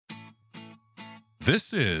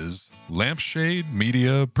This is Lampshade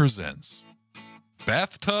Media Presents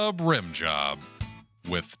Bathtub Rim Job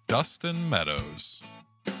with Dustin Meadows.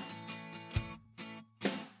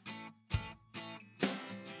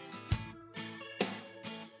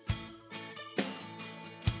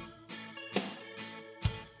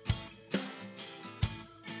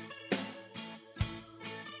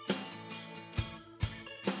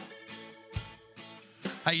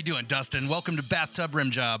 How you doing, Dustin? Welcome to Bathtub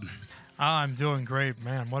Rim Job. I'm doing great,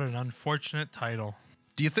 man. What an unfortunate title.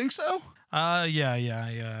 Do you think so?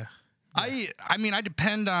 Yeah. I mean, I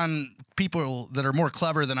depend on people that are more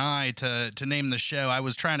clever than I to name the show. I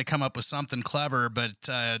was trying to come up with something clever, but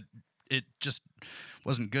it just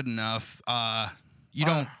wasn't good enough. You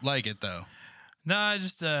don't like it, though. Nah,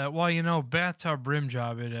 just Bathtub Rim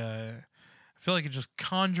Job. I feel like it just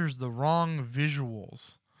conjures the wrong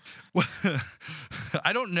visuals.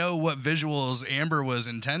 I don't know what visuals Amber was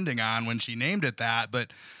intending on when she named it that,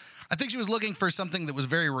 but I think she was looking for something that was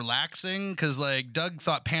very relaxing because, like, Doug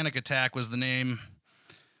thought Panic Attack was the name.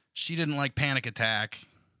 She didn't like Panic Attack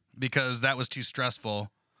because that was too stressful.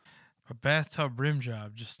 A Bathtub Rim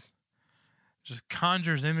Job just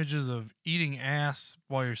conjures images of eating ass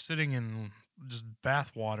while you're sitting in just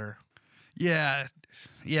bath water. Yeah.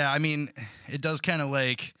 I mean, it does kind of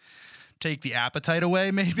like take the appetite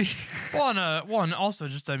away, maybe. And also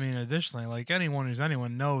additionally, like anyone who's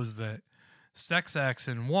anyone knows that sex acts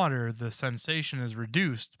in water, the sensation is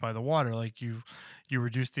reduced by the water. Like you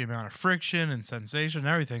reduce the amount of friction and sensation and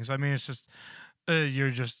everything. So I mean, it's just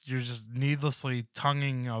you're just needlessly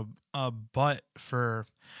tonguing a butt for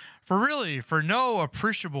no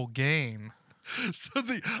appreciable gain. So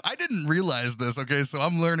I didn't realize this. Okay, so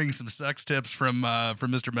I'm learning some sex tips from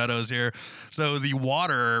Mr. Meadows here. So the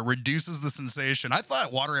water reduces the sensation. I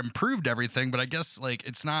thought water improved everything, but I guess like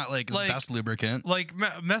it's not like the best lubricant. Like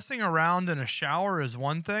messing around in a shower is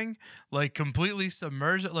one thing. Like completely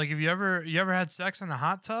submerge it. Like have you ever had sex in a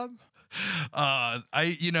hot tub?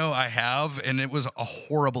 I have, and it was a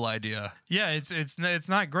horrible idea. Yeah, it's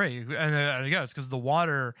not great, and I guess because the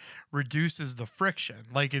water reduces the friction.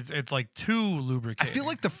 Like it's like too lubricating. I feel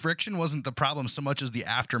like the friction wasn't the problem so much as the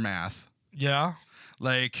aftermath. Yeah.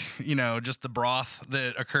 Like, just the broth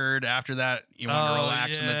that occurred after that. You want to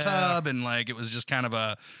relax in the tub, and like it was just kind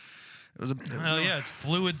of it's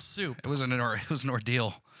fluid soup. It was an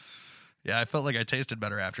ordeal. Yeah, I felt like I tasted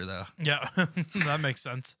better after, though. Yeah, that makes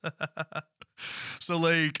sense. So,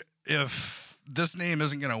 like, if this name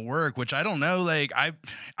isn't going to work, which I don't know, like, I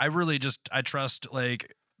really I trust,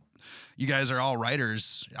 like, you guys are all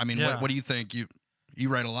writers. I mean, what do you think? You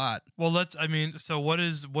write a lot. Well, so what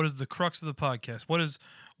is the crux of the podcast? What is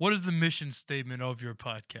the mission statement of your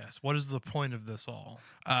podcast? What is the point of this all?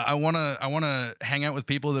 I want to hang out with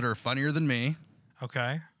people that are funnier than me.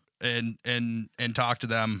 Okay. And talk to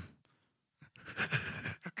them.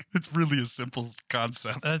 It's really a simple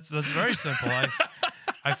concept. That's very simple.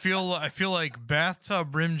 I feel like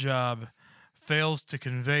Bathtub Rim Job fails to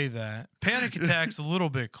convey that. Panic Attack's a little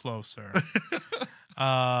bit closer.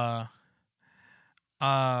 But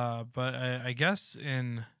I guess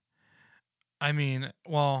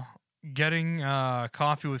getting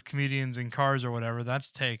coffee with comedians in cars or whatever, that's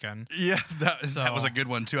taken. Yeah, that was a good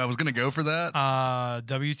one too. I was gonna go for that.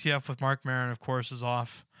 WTF with Mark Maron, of course, is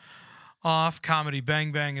off. Comedy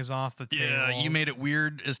Bang Bang is off the table. Yeah, You Made It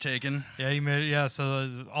Weird is taken. Yeah, you made it. Yeah,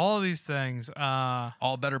 so all of these things.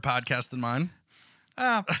 All better podcasts than mine.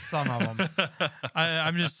 Some of them.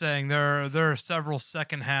 I'm just saying there are several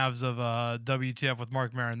second halves of WTF with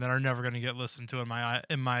Mark Maron that are never going to get listened to in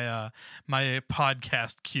my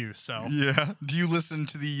podcast queue. So yeah. Do you listen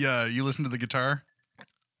to the guitar?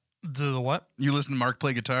 Do the what? You listen to Mark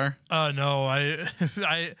play guitar? No, I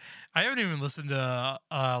haven't even listened to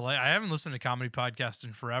I haven't listened to comedy podcasts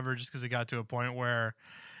in forever, just because it got to a point where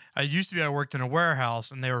I worked in a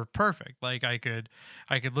warehouse and they were perfect. Like I could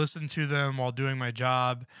listen to them while doing my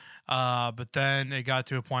job, but then it got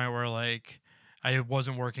to a point where like I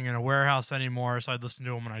wasn't working in a warehouse anymore, so I'd listen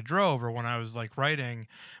to them when I drove or when I was like writing.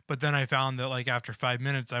 But then I found that like after 5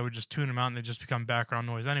 minutes, I would just tune them out and they just become background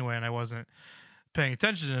noise anyway, and I wasn't paying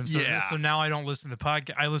attention to them. So now I don't listen to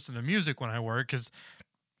podcast. I listen to music when I work, because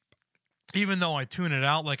even though I tune it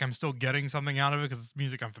out, like I'm still getting something out of it because it's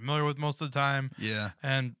music I'm familiar with most of the time. Yeah.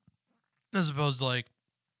 And as opposed to like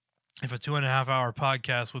if a 2.5 hour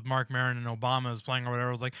podcast with Mark Maron and Obama is playing or whatever,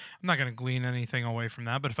 I was like, I'm not going to glean anything away from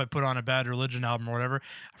that. But if I put on a Bad Religion album or whatever,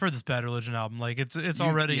 I've heard this Bad Religion album, like it's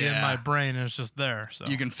already in my brain and it's just there. So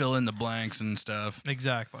you can fill in the blanks and stuff.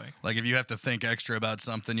 Exactly. Like if you have to think extra about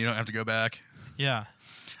something, you don't have to go back. Yeah.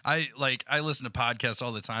 I listen to podcasts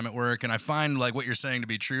all the time at work, and I find like what you're saying to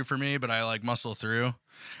be true for me, but I like muscle through,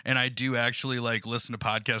 and I do actually like listen to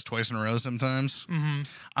podcasts twice in a row sometimes. Mm-hmm.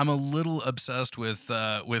 I'm a little obsessed with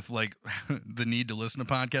like the need to listen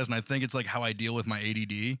to podcasts, and I think it's like how I deal with my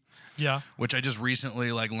ADD, Yeah. which I just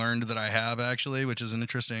recently like learned that I have actually, which is an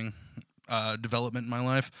interesting development in my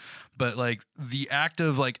life. But like the act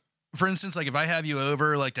of like, for instance, like if I have you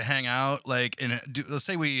over like to hang out, like let's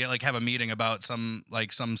say we like have a meeting about some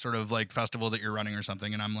sort of like festival that you're running or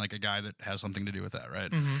something, and I'm like a guy that has something to do with that, right?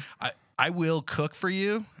 Mm-hmm. I will cook for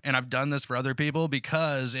you, and I've done this for other people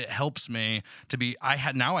because it helps me to be.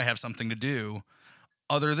 Now I have something to do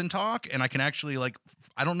other than talk, and I can actually like.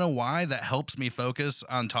 I don't know why that helps me focus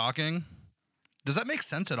on talking. Does that make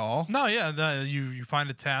sense at all? No, yeah, you find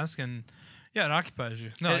a task and yeah, it occupies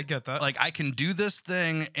you. No, I get that. Like I can do this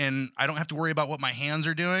thing and I don't have to worry about what my hands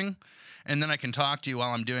are doing, and then I can talk to you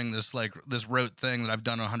while I'm doing this like this rote thing that I've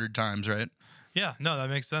done 100 times, right? Yeah, no, that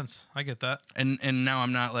makes sense. I get that. And now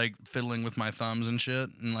I'm not like fiddling with my thumbs and shit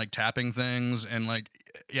and like tapping things and like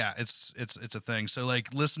yeah, it's a thing. So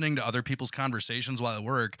like listening to other people's conversations while I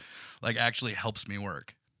work like actually helps me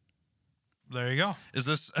work. There you go. Is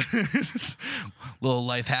this little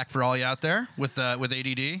life hack for all you out there with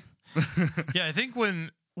ADD? Yeah, I think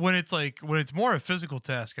when it's more a physical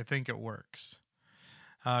task, I think it works.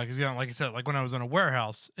 Because like I said, like when I was in a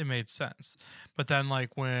warehouse, it made sense. But then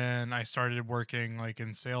like when I started working like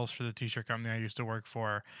in sales for the t-shirt company I used to work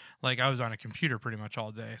for, like I was on a computer pretty much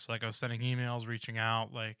all day. So like I was sending emails, reaching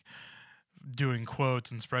out, like doing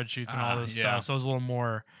quotes and spreadsheets and all this stuff. So I was a little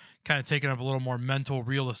more kind of taking up a little more mental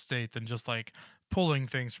real estate than just like pulling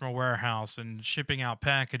things from a warehouse and shipping out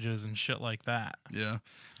packages and shit like that. Yeah.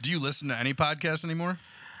 Do you listen to any podcasts anymore?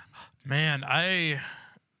 Man, I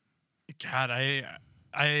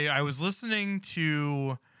was listening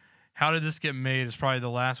to How Did This Get Made is probably the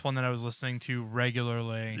last one that I was listening to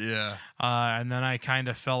regularly. Yeah. And then I kind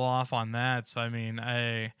of fell off on that. So I mean,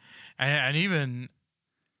 and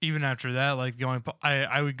even after that, like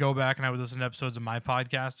I would go back and I would listen to episodes of my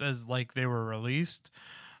podcast as like they were released.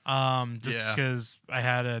 Just because I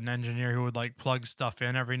had an engineer who would like plug stuff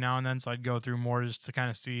in every now and then, so I'd go through more just to kind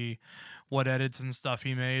of see what edits and stuff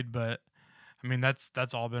he made. But I mean, that's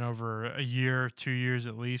all been over a year, 2 years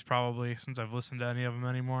at least, probably since I've listened to any of them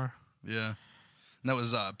anymore. Yeah. And that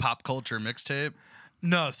was Pop Culture Mixtape.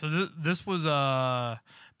 No, so this was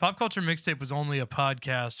Pop Culture Mixtape was only a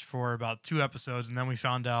podcast for about 2 episodes, and then we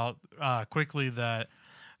found out quickly that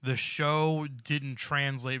the show didn't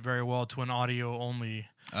translate very well to an audio only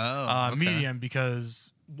medium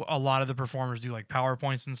because a lot of the performers do like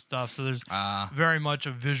PowerPoints and stuff. So there's very much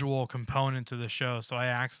a visual component to the show. So I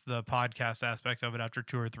axed the podcast aspect of it after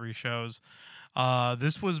 2 or 3 shows.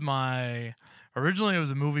 This was originally it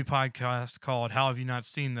was a movie podcast called How Have You Not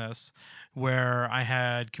Seen This, where I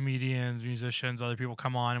had comedians, musicians, other people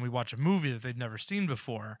come on and we watch a movie that they'd never seen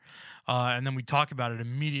before. And then we talk about it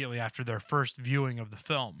immediately after their first viewing of the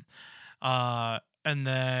film. And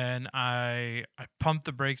then I pumped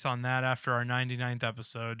the brakes on that after our 99th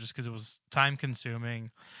episode just because it was time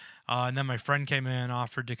consuming. And then my friend came in and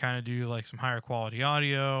offered to kind of do like some higher quality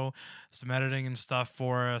audio, some editing and stuff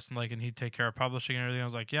for us, and he'd take care of publishing and everything. I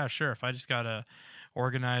was like, yeah, sure. If I just gotta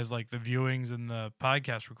organize like the viewings and the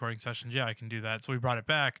podcast recording sessions, yeah, I can do that. So we brought it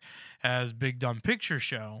back as Big Dumb Picture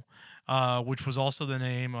Show, which was also the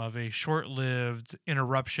name of a short-lived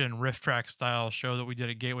interruption riff track style show that we did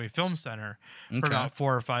at Gateway Film Center for about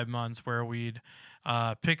 4 or 5 months, where we'd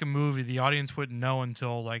pick a movie. The audience wouldn't know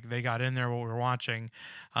until like they got in there what we were watching.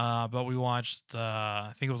 But we watched,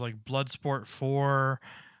 I think it was like Bloodsport 4,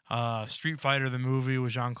 Street Fighter the movie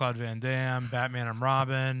with Jean-Claude Van Damme, Batman and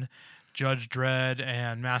Robin, Judge Dredd,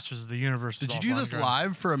 and Masters of the Universe. Did you do this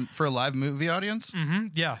live for a live movie audience? Mm-hmm.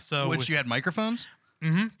 Yeah. So you had microphones?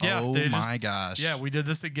 Mm-hmm. Yeah. Oh my gosh. Yeah, we did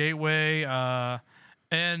this at Gateway.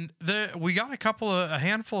 And we got a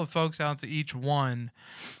handful of folks out to each one,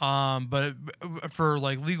 but for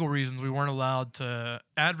like legal reasons, we weren't allowed to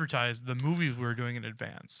advertise the movies we were doing in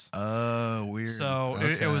advance. Oh, weird. So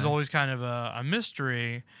it was always kind of a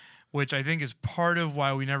mystery, which I think is part of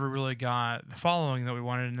why we never really got the following that we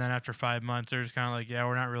wanted. And then after 5 months, they're just kind of like, yeah,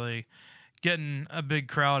 we're not really getting a big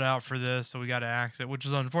crowd out for this, so we got to axe it, which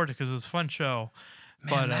is unfortunate because it was a fun show.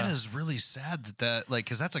 Man, but that is really sad that like,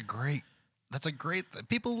 because that's a great.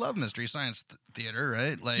 People love Mystery Science Theater,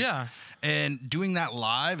 right? Like, yeah. And doing that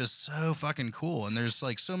live is so fucking cool. And there's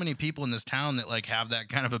like so many people in this town that like have that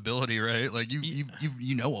kind of ability, right? Like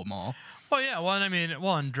you know them all. Well, yeah.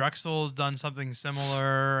 Well, and Drexel has done something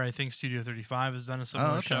similar. I think Studio 35 has done a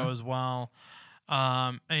similar show as well.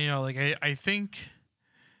 And like I think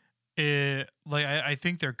I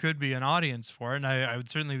think there could be an audience for it, and I would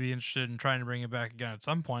certainly be interested in trying to bring it back again at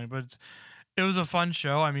some point. But it was a fun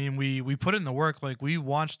show. I mean, we put in the work. Like, we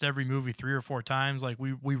watched every movie 3 or 4 times. Like,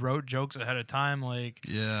 we wrote jokes ahead of time. Like,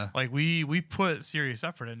 Yeah. like we put serious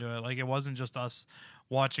effort into it. Like, it wasn't just us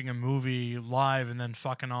watching a movie live and then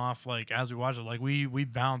fucking off like as we watched it. Like, we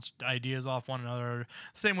bounced ideas off one another,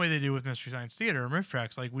 same way they do with Mystery Science Theater or Riff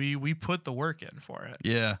Tracks. Like, we put the work in for it.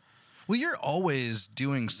 Yeah. Well, you're always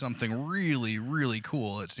doing something really, really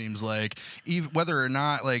cool, it seems like, even whether or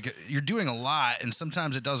not, like, you're doing a lot, and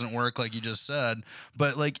sometimes it doesn't work, like you just said,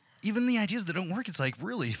 but, like, even the ideas that don't work, it's, like,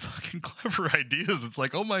 really fucking clever ideas. It's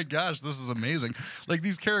like, oh my gosh, this is amazing. Like,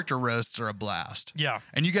 these character roasts are a blast. Yeah.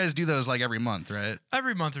 And you guys do those, like, every month, right?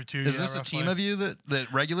 Every month or two. Is this a team of you,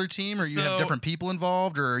 that regular team, or you have different people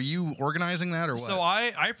involved, or are you organizing that, or what? So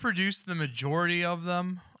I produced the majority of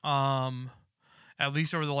them. At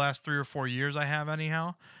least over the last 3 or 4 years, I have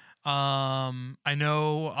anyhow. I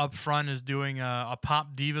know Up Front is doing a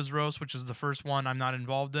Pop Divas roast, which is the first one I'm not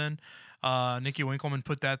involved in. Nikki Winkleman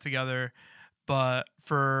put that together, but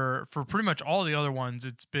for pretty much all the other ones,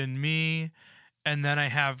 it's been me, and then I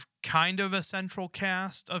have kind of a central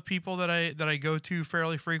cast of people that I go to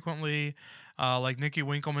fairly frequently. Like Nikki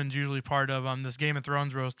Winkleman's usually part of this Game of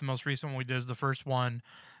Thrones roast. The most recent one we did is the first one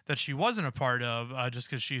that she wasn't a part of, just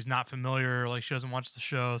because she's not familiar, like she doesn't watch the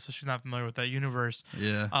show, so she's not familiar with that universe.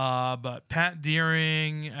 Yeah. But Pat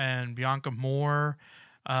Deering and Bianca Moore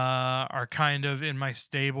are kind of in my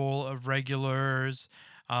stable of regulars.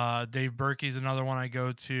 Dave Berkey's another one I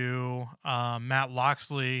go to. Matt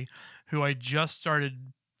Loxley, who I just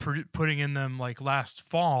started putting in them like last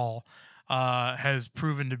fall, has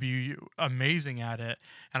proven to be amazing at it,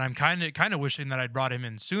 and I'm kind of wishing that I'd brought him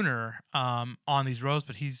in sooner on these roasts,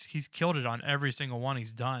 but he's killed it on every single one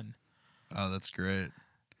he's done. Oh, that's great.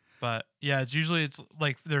 But yeah, it's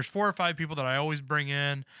like there's 4 or 5 people that I always bring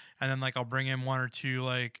in, and then like I'll bring in 1 or 2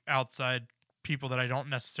 like outside people that I don't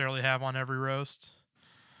necessarily have on every roast.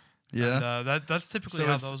 Yeah, and, that's typically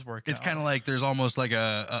how those work. It's out. kind of like there's almost like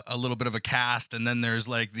a little bit of a cast, and then there's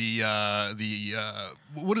like the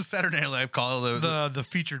what does Saturday Night Live call the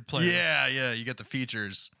featured players? Yeah, you get the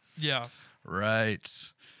features. Yeah, right.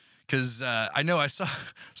 Because I know I saw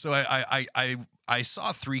I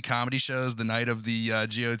saw 3 comedy shows the night of the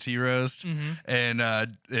GOT roast,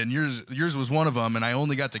 and yours was one of them, and I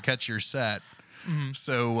only got to catch your set.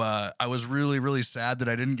 So I was really, really sad that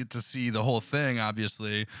I didn't get to see the whole thing,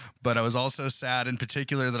 obviously. But I was also sad in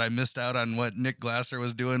particular that I missed out on what Nick Glasser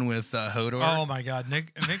was doing with Hodor. Oh, my God.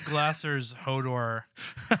 Nick Glasser's Hodor.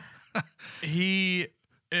 He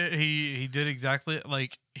did exactly,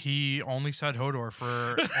 like, he only said Hodor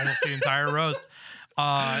for almost the entire roast.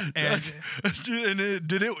 And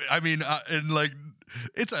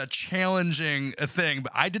it's a challenging thing,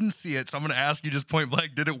 but I didn't see it, so I'm going to ask you just point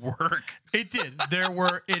blank, did it work? It did.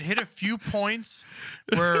 It hit a few points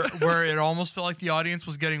where it almost felt like the audience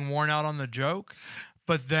was getting worn out on the joke,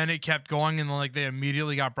 but then it kept going, and like they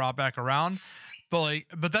immediately got brought back around. But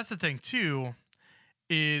that's the thing too,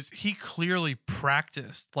 is he clearly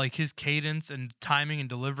practiced like his cadence and timing and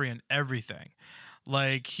delivery and everything.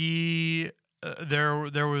 Like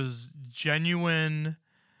there was genuine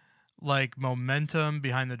like momentum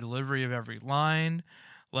behind the delivery of every line.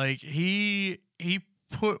 Like he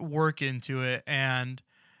put work into it, and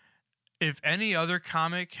if any other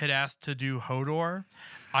comic had asked to do Hodor,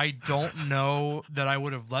 I don't know that I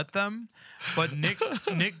would have let them. But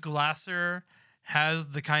Nick Glasser has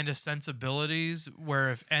the kind of sensibilities where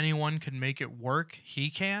if anyone can make it work, he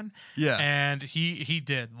can. Yeah. And he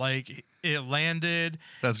did. Like, it landed.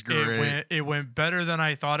 That's great. It went better than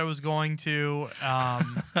I thought it was going to.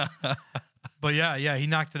 But yeah, he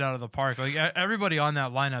knocked it out of the park. Like, everybody on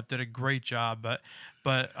that lineup did a great job. But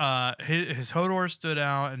his Hodor stood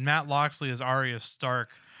out, and Matt Loxley as Arya Stark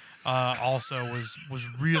also was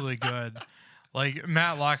really good. Like,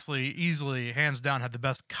 Matt Loxley easily, hands down, had the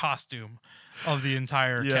best costume of the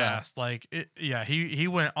entire cast. Like, he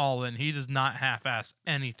went all in. He does not half-ass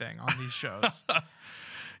anything on these shows.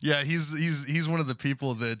 Yeah, he's one of the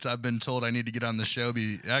people that I've been told I need to get on the show.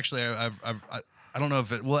 I don't know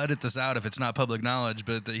if we'll edit this out if it's not public knowledge,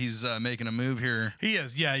 but that he's making a move here. He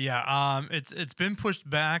is, yeah. It's been pushed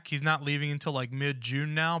back. He's not leaving until like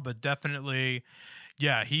mid-June now, but definitely,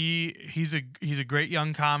 yeah. He's a great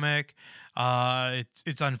young comic.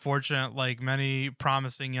 It's unfortunate, like many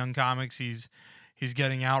promising young comics, he's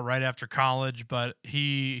getting out right after college, but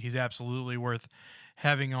he's absolutely worth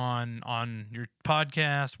having on your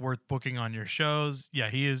podcast, worth booking on your shows. Yeah,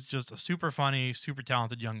 he is just a super funny, super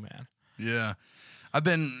talented young man. Yeah. I've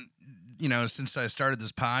been, since I started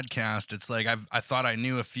this podcast, it's like I thought I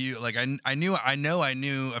knew a few, like I knew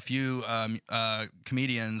a few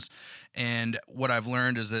comedians, and what I've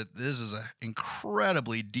learned is that this is an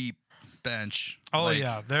incredibly deep bench. Oh Like,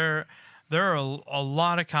 yeah, there are a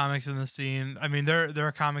lot of comics in the scene. I mean, there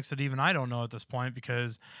are comics that even I don't know at this point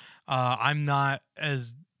because I'm not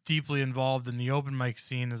as deeply involved in the open mic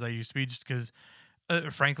scene as I used to be, just because,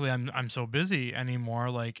 frankly, I'm so busy anymore.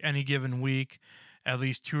 Like any given week, at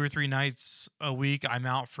least 2 or 3 nights a week, I'm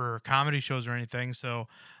out for comedy shows or anything. So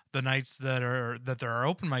the nights that there are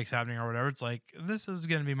open mics happening or whatever, it's like this is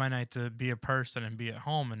going to be my night to be a person and be at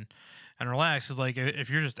home and relax. Because like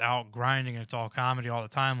if you're just out grinding and it's all comedy all the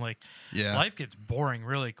time, like yeah, life gets boring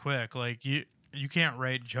really quick. Like you can't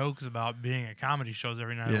write jokes about being at comedy shows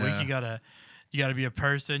every night of the week. You gotta be a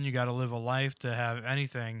person. You gotta live a life to have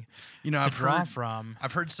anything to draw from.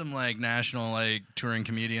 I've heard some like national like touring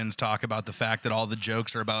comedians talk about the fact that all the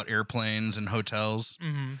jokes are about airplanes and hotels,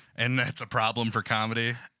 and that's a problem for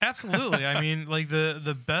comedy. Absolutely. I mean, like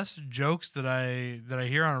the best jokes that I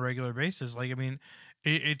hear on a regular basis, like I mean,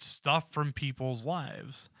 it's stuff from people's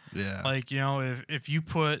lives. Yeah. Like, if you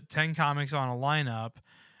put 10 comics on a lineup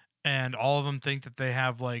and all of them think that they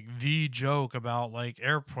have like the joke about like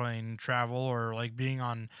airplane travel or like being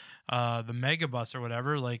on the megabus or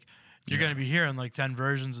whatever, like you're going to be hearing like 10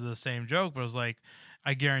 versions of the same joke. But it's like,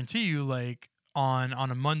 I guarantee you, like on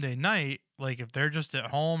a Monday night, like if they're just at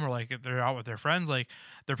home or like if they're out with their friends, like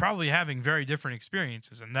they're probably having very different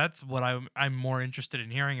experiences. And that's what I'm more interested in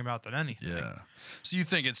hearing about than anything. Yeah. So you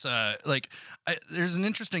think it's there's an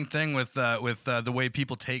interesting thing with the way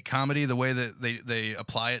people take comedy, the way that they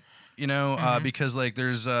apply it, because like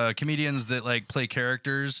there's comedians that like play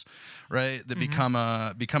characters, right? That become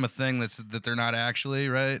a thing that they're not actually,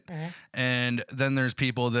 right? And then there's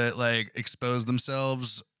people that like expose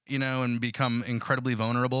themselves, and become incredibly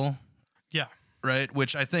vulnerable. Yeah. Right.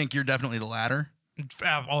 Which I think you're definitely the latter.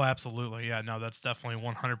 Oh, absolutely. Yeah, no, that's definitely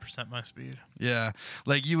 100% my speed. Yeah,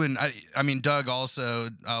 like you and I mean, Doug also,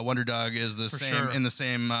 Wonder Doug is the For same sure. in the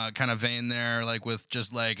same kind of vein there, like with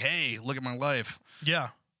just like, hey, look at my life. Yeah.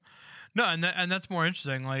 No, and that's more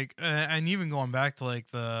interesting. Like, and even going back to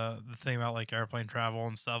like the thing about like airplane travel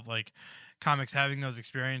and stuff, like comics having those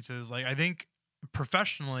experiences. Like, I think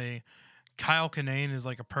professionally, Kyle Kinane is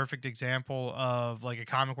like a perfect example of like a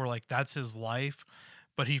comic where like that's his life,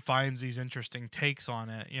 but he finds these interesting takes on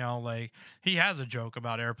it. Like he has a joke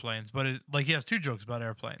about airplanes, but like he has 2 jokes about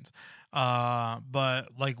airplanes. But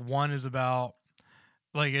like one is about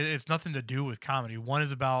like it's nothing to do with comedy. One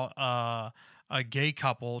is about a gay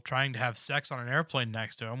couple trying to have sex on an airplane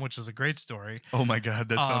next to him, which is a great story. Oh my God,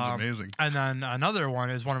 that sounds amazing. And then another one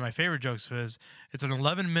is one of my favorite jokes. It's an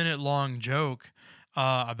 11-minute long joke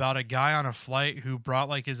about a guy on a flight who brought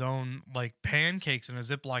like his own like pancakes in a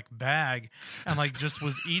Ziploc bag and like just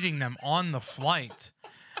was eating them on the flight.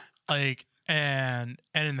 Like and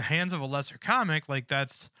in the hands of a lesser comic, like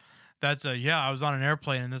that's I was on an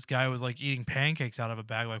airplane and this guy was like eating pancakes out of a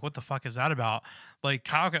bag. Like, what the fuck is that about? Like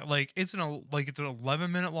Kyle, like it's an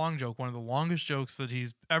 11-minute long joke, one of the longest jokes that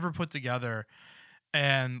he's ever put together.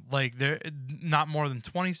 And like there not more than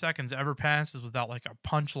 20 seconds ever passes without like a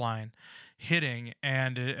punchline hitting,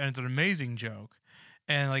 and it's an amazing joke.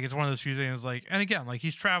 And like it's one of those few things like, and again, like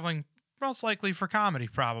he's traveling most likely for comedy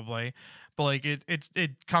probably, but like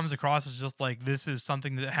it comes across as just like this is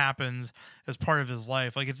something that happens as part of his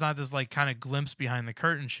life. Like it's not this like kind of glimpse behind the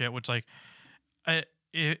curtain shit, which like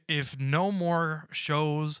if no more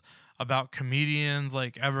shows about comedians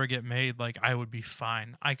like ever get made, like I would be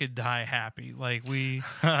fine. I could die happy. Like we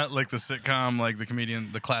like the sitcom, like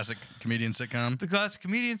the classic comedian sitcom. The classic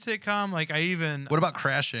comedian sitcom, like What about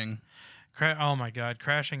Crashing? Oh my God,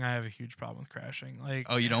 Crashing. I have a huge problem with Crashing. Like,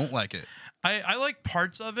 oh, you don't like it? I like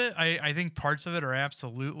parts of it. I think parts of it are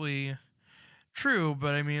absolutely true,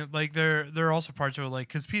 but I mean, like there are also parts of it, like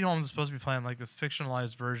because Pete Holmes is supposed to be playing like this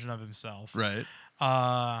fictionalized version of himself, right?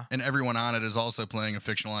 And everyone on it is also playing a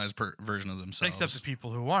fictionalized version of themselves, except the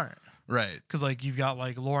people who aren't. Right. Because like you've got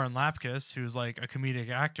like Lauren Lapkus, who's like a comedic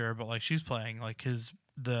actor, but like she's playing like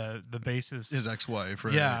the basis, his ex-wife,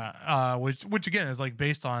 right? Yeah. Which again is like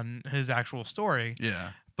based on his actual story.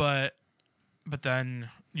 Yeah. But then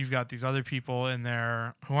you've got these other people in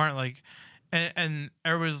there who aren't like, and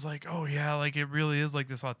everybody's like, oh yeah, like it really is like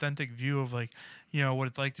this authentic view of like, what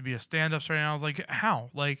it's like to be a stand-up right now. I was like,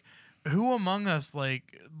 how? Like, who among us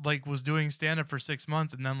like was doing stand-up for 6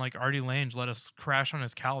 months and then like Artie Lange let us crash on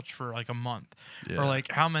his couch for like a month? Yeah. Or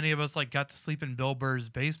like how many of us like got to sleep in Bill Burr's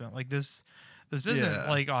basement? Like this isn't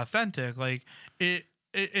like authentic. Like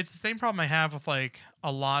it's the same problem I have with like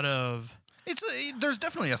a lot of There's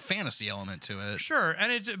definitely a fantasy element to it. Sure,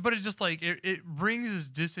 and it's just like it rings as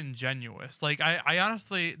disingenuous. Like I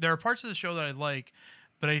honestly, there are parts of the show that I like,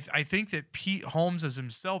 but I think that Pete Holmes as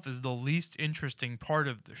himself is the least interesting part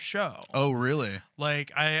of the show. Oh, really?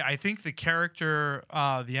 Like I think the character,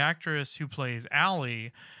 the actress who plays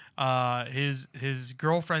Allie, his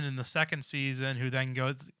girlfriend in the second season, who then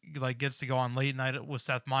gets to go on late night with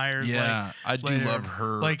Seth Meyers. Yeah, I do later. love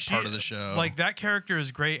her part of the show. Like that character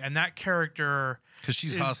is great, and that character because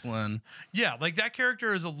she's hustling. Yeah, like that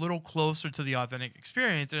character is a little closer to the authentic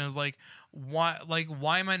experience, and it's like why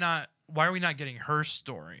are we not getting her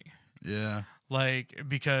story? Yeah, like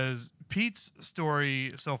because Pete's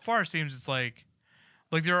story so far seems it's like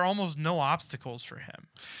there are almost no obstacles for him.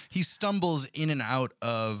 He stumbles in and out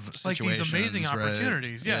of situations. Like these amazing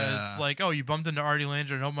opportunities. Right? Yeah, it's like, oh, you bumped into Artie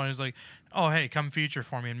Langer, and nobody's like, oh, hey, come feature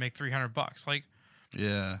for me and make $300. Like,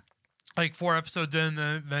 yeah. Like 4 episodes in,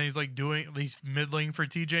 then he's like he's middling for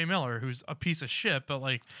TJ Miller, who's a piece of shit, but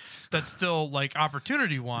like that's still like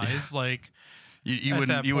opportunity wise, like you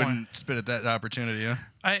wouldn't spit at that opportunity, huh?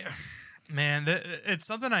 It's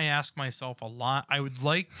something I ask myself a lot. I would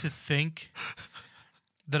like to think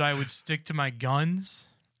that I would stick to my guns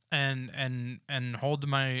and hold to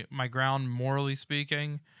my ground, morally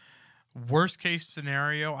speaking. Worst case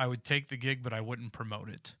scenario, I would take the gig, but I wouldn't promote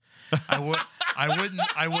it. I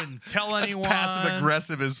wouldn't tell anyone. That's passive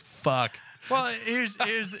aggressive as fuck. Well, here's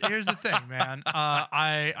the thing, man.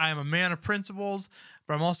 I am a man of principles,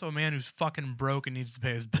 but I'm also a man who's fucking broke and needs to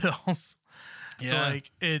pay his bills. Yeah. So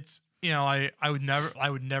like it's I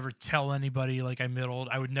would never tell anybody like I middled.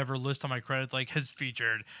 I would never list on my credits like has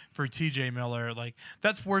featured for TJ Miller. Like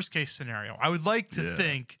that's worst case scenario. I would like to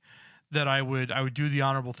think that I would do the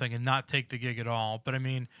honorable thing and not take the gig at all. But I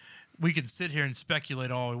mean, we can sit here and speculate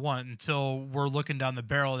all we want until we're looking down the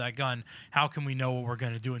barrel of that gun. How can we know what we're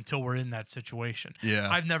going to do until we're in that situation? Yeah,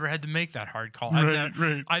 I've never had to make that hard call.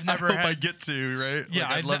 Right. I've never. I get to, right? Yeah,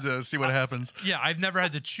 like, I'd love to see what happens. Yeah, I've never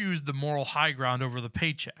had to choose the moral high ground over the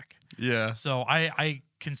paycheck. Yeah. So I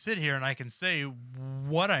can sit here and I can say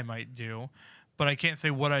what I might do, but I can't say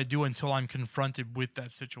what I do until I'm confronted with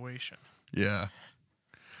that situation. Yeah.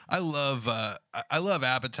 I love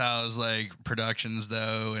Apatow's like productions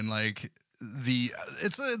though, and like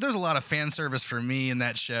there's a lot of fan service for me in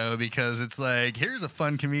that show because it's like here's a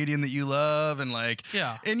fun comedian that you love and like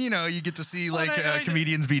and you get to see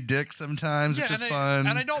comedians be dicks sometimes, which is fun.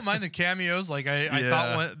 And I don't mind the cameos. Like I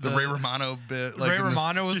thought the Ray Romano bit. Ray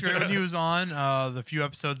Romano was great when he was on. The few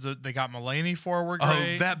episodes that they got Mulaney for were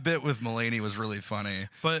great. Oh, that bit with Mulaney was really funny.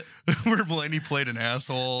 But where Mulaney played an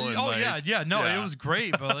asshole. And it was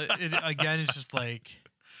great. But again, it's just like.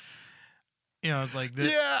 It's like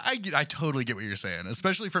this. Yeah, I totally get what you're saying,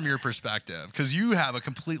 especially from your perspective, because you have a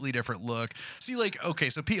completely different look. See, like,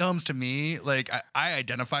 okay, so Pete Holmes to me, like, I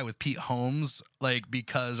identify with Pete Holmes, like,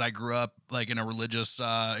 because I grew up, like, in a religious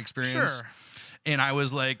experience. Sure. And I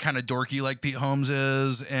was like kind of dorky like Pete Holmes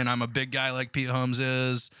is, and I'm a big guy like Pete Holmes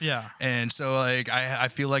is. Yeah. And so like I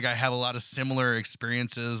feel like I have a lot of similar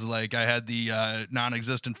experiences. Like I had the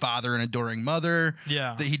non-existent father and adoring mother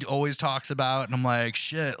that he always talks about. And I'm like,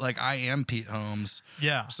 shit, like I am Pete Holmes.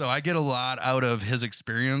 Yeah. So I get a lot out of his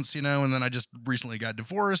experience, and then I just recently got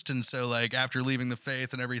divorced. And so like after leaving the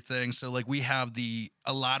faith and everything, so like we have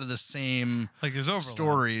a lot of the same like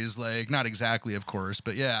stories, like not exactly, of course,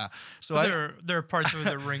 but yeah. So there are parts of it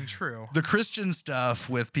that ring true. The Christian stuff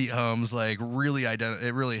with Pete Holmes, like really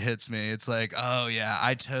it really hits me. It's like, oh yeah,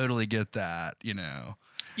 I totally get that,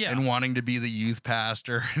 Yeah. And wanting to be the youth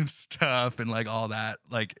pastor and stuff and like all that,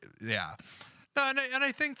 like, yeah. And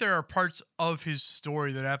I think there are parts of his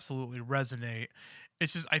story that absolutely resonate.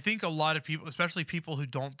 It's just, I think a lot of people, especially people who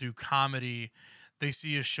don't do comedy, they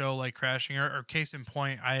see a show like Crashing, or case in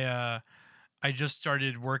point, I just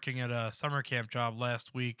started working at a summer camp job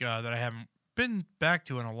last week that I haven't been back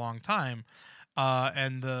to in a long time,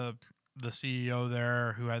 and the CEO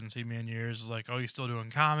there, who hadn't seen me in years, is like, "Oh, you still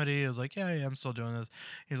doing comedy?" I was like, "Yeah, I'm still doing this."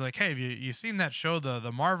 He's like, "Hey, have you seen that show,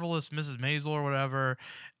 the Marvelous Mrs. Maisel or whatever?"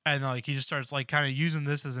 And like he just starts like kind of using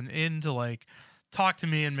this as an in to like talk to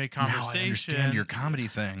me and make conversation. Now I understand your comedy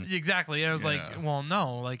thing. Exactly. And I was like, well,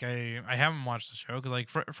 no, like I haven't watched the show because like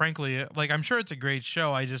frankly, like I'm sure it's a great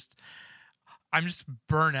show. I'm just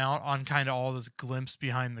burnt out on kind of all this glimpse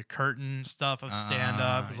behind the curtain stuff of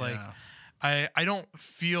stand-up. It's like I don't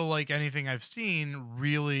feel like anything I've seen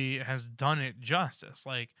really has done it justice.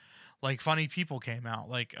 Like Funny People came out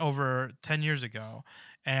like over 10 years ago,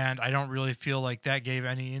 and I don't really feel like that gave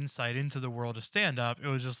any insight into the world of stand-up. It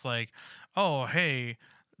was just like, oh, hey,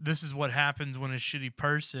 this is what happens when a shitty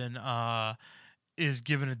person is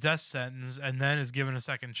given a death sentence and then is given a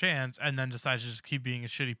second chance and then decides to just keep being a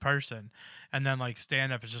shitty person. And then like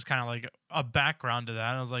stand up is just kind of like a background to that.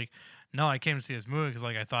 And I was like, no, I came to see this movie because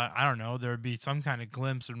like I thought, I don't know, there would be some kind of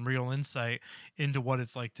glimpse and real insight into what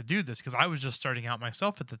it's like to do this, because I was just starting out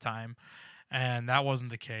myself at the time. And that wasn't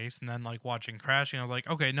the case. And then like watching Crashing, I was like,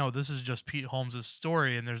 okay, no, this is just Pete Holmes'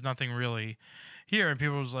 story and there's nothing really here. And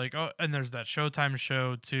people was like, oh, and there's that Showtime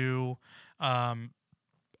show too. I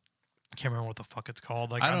can't remember what the fuck it's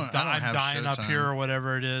called. Like I'm dying up here or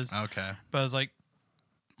whatever it is. Okay. But I was like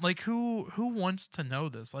who wants to know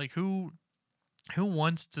this? Like who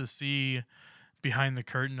wants to see behind the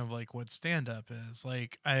curtain of like what stand up is?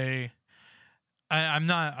 Like I'm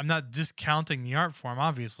not discounting the art form.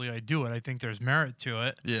 Obviously, I do it. I think there's merit to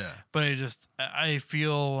it. Yeah. But I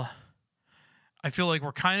feel like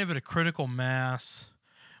we're kind of at a critical mass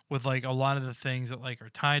with like a lot of the things that like are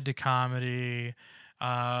tied to comedy,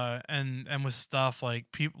 and with stuff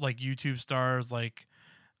like people like YouTube stars like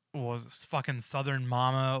was this fucking Southern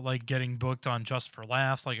Mama like getting booked on Just for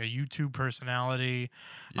Laughs, like a YouTube personality,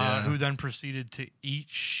 who then proceeded to eat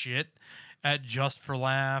shit at Just for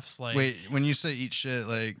Laughs. Like, wait, when you say eat shit,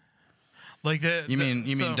 like you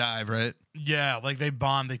mean dive, right? Yeah, like they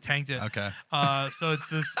bombed, they tanked it. Okay. So it's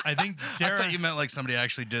this. I think I thought you meant like somebody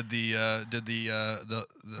actually did the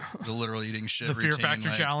literal eating shit. The routine, Fear Factor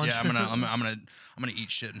like, challenge. Yeah, I'm gonna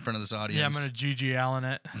eat shit in front of this audience. Yeah, I'm gonna GG Allen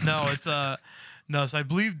it. No, it's no. So I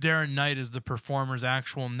believe Darren Knight is the performer's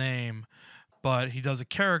actual name, but he does a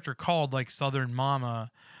character called like Southern Mama,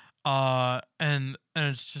 and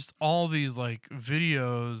it's just all these like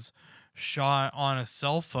videos shot on a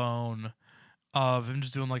cell phone of him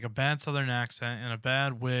just doing like a bad Southern accent and a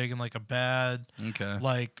bad wig and like a bad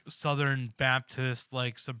like Southern Baptist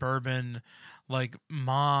like suburban like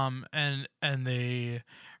mom, and they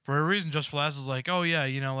for a reason Just for Laughs is like, oh yeah,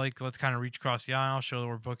 you know, like let's kind of reach across the aisle, show that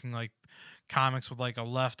we're booking like comics with like a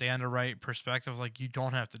left and a right perspective. Like you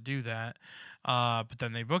don't have to do that. But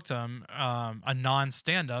then they booked him a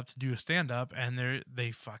non-stand-up to do a stand-up, and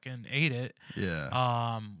they fucking ate it.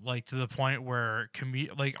 Yeah. Like to the point where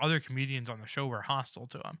like other comedians on the show were hostile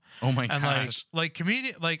to him. Oh my and gosh. like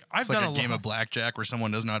comedian, like I've it's done like a game of blackjack where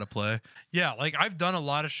someone doesn't know how to play. Yeah, like I've done a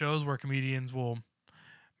lot of shows where comedians will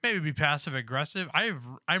maybe be passive aggressive.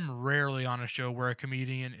 I'm rarely on a show where a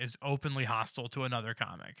comedian is openly hostile to another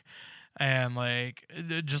comic. And like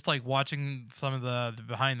just like watching some of the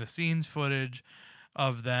behind the scenes footage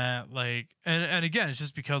of that, like and again, it's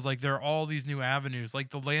just because like there are all these new avenues. Like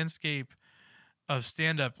the landscape of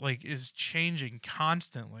stand up like is changing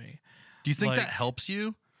constantly. Do you think that helps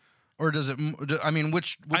you, or does it? I mean,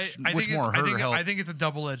 which more hurt or help? I think it's a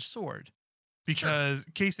double-edged sword, because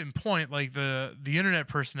case in point, like the internet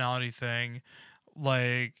personality thing,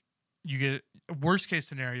 like you get worst case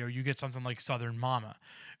scenario, you get something like Southern Mama.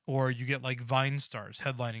 Or you get like Vine stars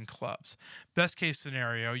headlining clubs. Best case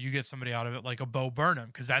scenario, you get somebody out of it like a Bo Burnham,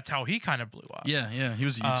 because that's how he kind of blew up. Yeah, he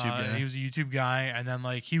was a YouTube guy. He was a YouTube guy, and then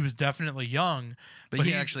like he was definitely young, but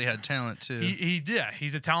he actually had talent too. He did.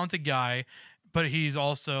 He's a talented guy, but he's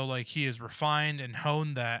also like he has refined and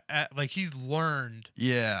honed that. Like he's learned,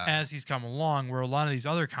 as he's come along, where a lot of these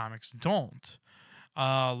other comics don't.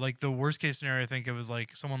 Like the worst case scenario I think of is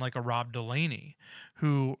like someone like a Rob Delaney,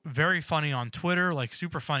 who very funny on Twitter, like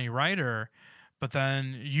super funny writer, but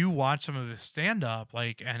then you watch some of his stand up,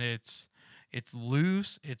 like, and it's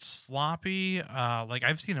loose, it's sloppy. Like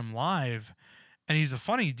I've seen him live, and he's a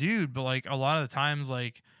funny dude, but like a lot of the times,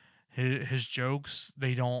 like his jokes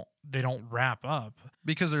they don't wrap up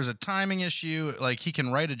because there's a timing issue. Like he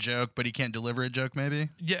can write a joke, but he can't deliver a joke. Maybe.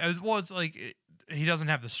 Yeah. It's like. He doesn't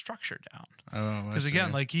have the structure down. Oh, because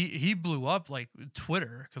again, like he blew up like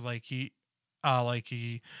Twitter because he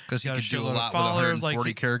could do a lot with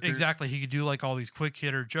 140 characters. Exactly, he could do like all these quick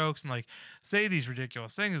hitter jokes and like say these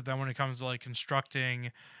ridiculous things. But then when it comes to like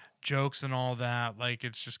constructing jokes and all that, like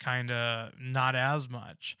it's just kind of not as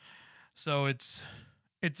much. So it's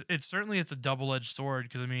certainly it's a double-edged sword,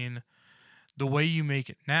 because I mean, the way you make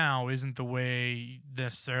it now isn't the way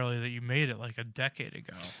necessarily that you made it like a decade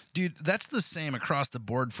ago. Dude, that's the same across the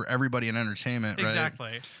board for everybody in entertainment, right?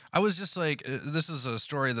 Exactly. I was just like, this is a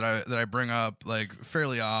story that I bring up like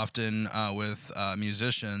fairly often with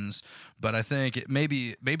musicians, but I think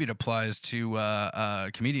maybe it applies to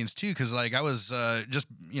comedians too, because like I was just,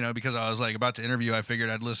 you know, because I was like about to interview, I figured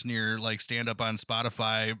I'd listen to your like stand up on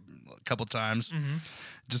Spotify a couple times. Mm-hmm.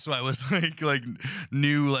 Just so I was like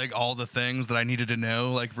knew like all the things that I needed to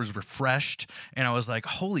know, like was refreshed, and I was like,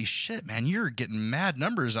 holy shit, man, you're getting mad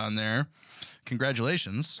numbers on there.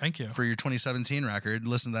 Congratulations. Thank you. For your 2017 record.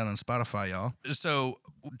 Listen to that on Spotify, y'all. So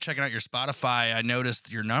checking out your Spotify, I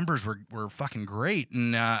noticed your numbers were fucking great.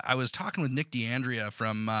 And I was talking with Nick D'Andrea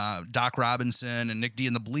from Doc Robinson and Nick D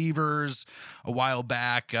and the Believers a while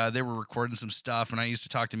back. They were recording some stuff, and I used to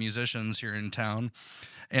talk to musicians here in town.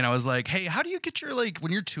 And I was like, hey, how do you get your, like,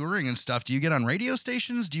 when you're touring and stuff, do you get on radio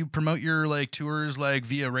stations? Do you promote your, like, tours, like,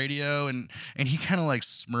 via radio? And he kind of, like,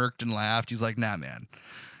 smirked and laughed. He's like, nah, man.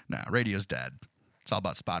 Nah, radio's dead. It's all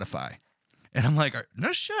about Spotify. And I'm like,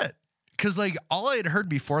 no shit. Because, like, all I had heard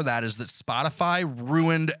before that is that Spotify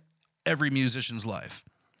ruined every musician's life.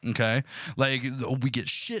 Okay, like we get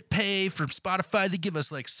shit pay from Spotify. They give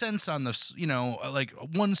us like cents on the, you know, like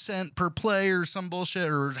 1 cent per play or some bullshit,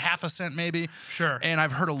 or half a cent maybe. Sure. And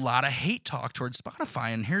I've heard a lot of hate talk towards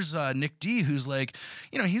Spotify. And here's Nick D, who's like,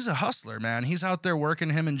 you know, he's a hustler, man. He's out there working.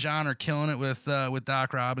 Him and John are killing it with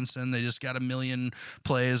Doc Robinson. They just got 1 million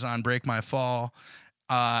plays on "Break My Fall,"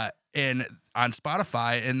 and on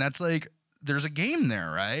Spotify, and that's like, there's a game there,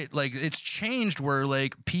 right? Like, it's changed where,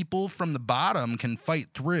 like, people from the bottom can fight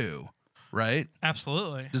through, right?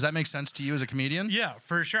 Absolutely. Does that make sense to you as a comedian? Yeah,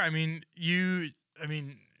 for sure. I mean,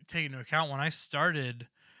 take into account when I started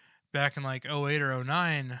back in like 08 or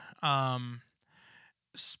 09,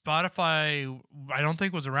 Spotify, I don't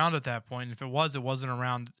think was around at that point. If it was, it wasn't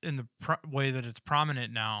around in the way that it's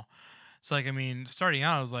prominent now. So, like, I mean, starting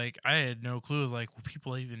out, I was like, I had no clue. I was like, will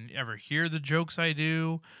people even ever hear the jokes I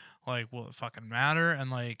do? Like, will it fucking matter?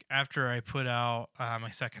 And, like, after I put out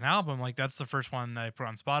my second album, like, that's the first one that I put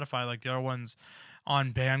on Spotify. Like, the other ones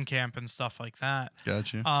on Bandcamp and stuff like that.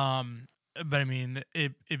 Gotcha. But, I mean,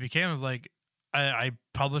 it became, it was like, I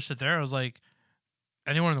published it there. I was like,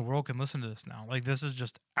 anyone in the world can listen to this now. Like, this is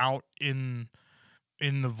just out in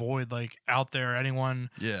the void, like, out there.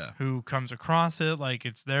 Anyone who comes across it, like,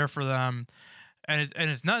 it's there for them. And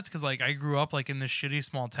it's nuts because, like, I grew up, like, in this shitty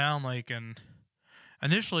small town, like, and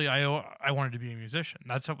initially, I wanted to be a musician.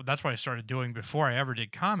 That's what I started doing before I ever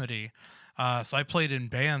did comedy. So I played in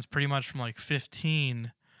bands pretty much from like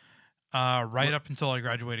 15, right up until I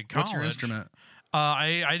graduated college. What's your instrument?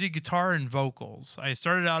 I did guitar and vocals. I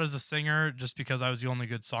started out as a singer just because I was the only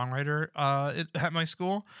good songwriter at my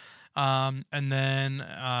school. And then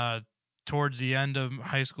towards the end of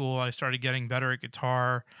high school, I started getting better at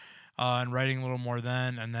guitar. And writing a little more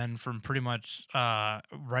then, and then from pretty much right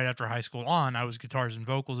after high school on, I was guitars and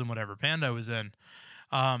vocals in whatever band I was in.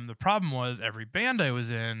 The problem was every band I was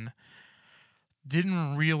in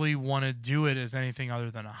didn't really want to do it as anything other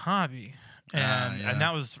than a hobby, and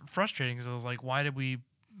that was frustrating because I was like, why did we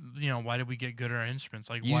get good at our instruments?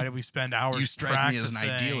 Like, why did we spend hours? You strike practicing? me as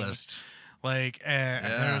an idealist. Like, and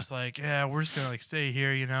they're just like, yeah, we're just gonna like stay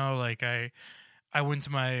here, you know, like I went to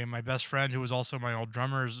my best friend who was also my old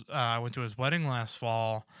drummer's. I went to his wedding last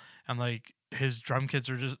fall, and like his drum kits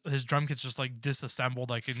just like disassembled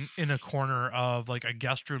like in a corner of like a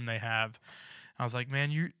guest room they have. I was like,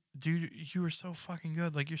 man, you were so fucking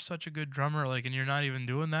good. Like, you're such a good drummer. Like, and you're not even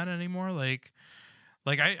doing that anymore. Like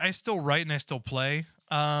I still write and I still play.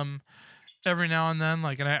 Every now and then,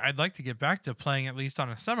 like, and I'd like to get back to playing at least on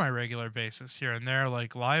a semi-regular basis here and there,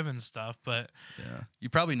 like live and stuff. But yeah, you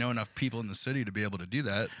probably know enough people in the city to be able to do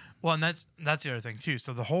that. Well, and that's the other thing too.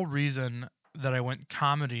 So the whole reason that I went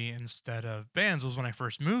comedy instead of bands was when I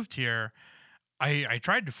first moved here, I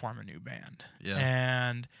tried to form a new band. Yeah.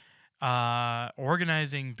 And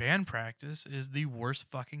organizing band practice is the worst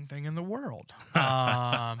fucking thing in the world.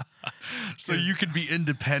 So you could be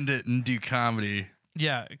independent and do comedy.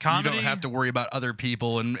 Yeah, comedy. You don't have to worry about other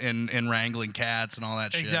people and wrangling cats and all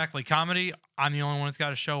that shit. Exactly. Comedy, I'm the only one that's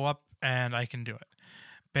got to show up, and I can do it.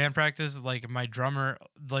 Band practice, like, my drummer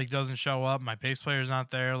like doesn't show up, my bass player's not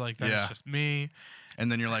there, like, that's just me. And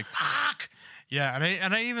then you're like, fuck. Yeah,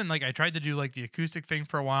 and I even like I tried to do like the acoustic thing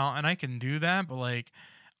for a while, and I can do that, but like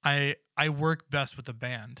I work best with a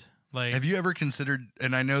band. Like, have you ever considered?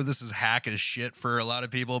 And I know this is hack as shit for a lot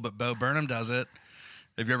of people, but Bo Burnham does it.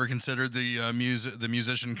 Have you ever considered the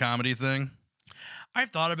musician comedy thing?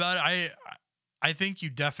 I've thought about it. I think you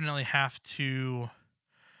definitely have to.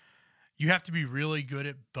 You have to be really good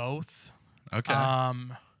at both. Okay.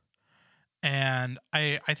 And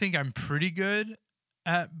I think I'm pretty good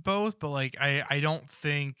at both, but like I don't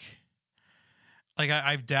think, like,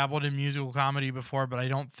 I've dabbled in musical comedy before, but I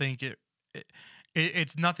don't think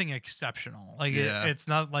it's nothing exceptional. Like, it's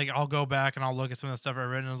not like I'll go back and I'll look at some of the stuff I've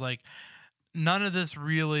written and I was like, none of this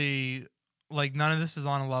really, like, none of this is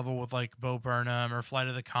on a level with like Bo Burnham or Flight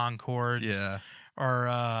of the Conchords,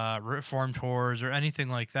 or Reform Tours or anything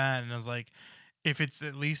like that. And I was like, if it's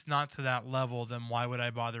at least not to that level, then why would I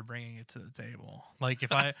bother bringing it to the table? Like,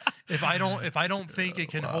 if I don't think it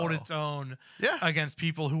can hold its own against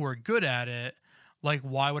people who are good at it, like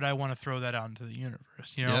why would I want to throw that out into the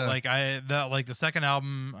universe? You know, Yeah. like the second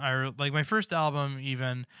album, like my first album,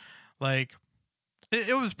 even like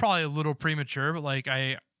it was probably a little premature, but like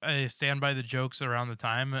I stand by the jokes around the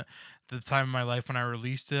time of my life when I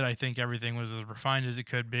released it. I think everything was as refined as it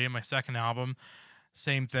could be. My second album,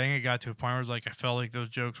 same thing. It got to a point where it was like I felt like those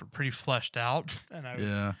jokes were pretty fleshed out, and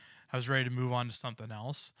I was ready to move on to something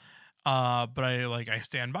else. But I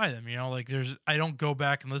stand by them, you know, like I don't go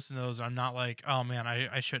back and listen to those. I'm not like, oh man,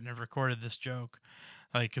 I shouldn't have recorded this joke.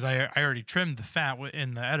 Like, cause I already trimmed the fat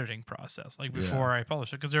in the editing process, like before I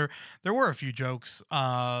published it. Cause there were a few jokes,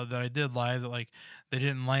 that I did live that like they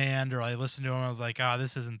didn't land, or I listened to them. And I was like,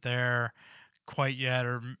 this isn't there quite yet.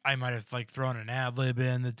 Or I might have like thrown an ad lib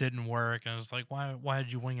in that didn't work. And I was like, why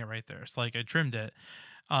did you wing it right there? It's like I trimmed it.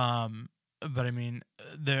 But I mean,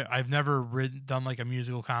 I've never done like a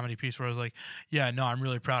musical comedy piece where I was like, yeah, no, I'm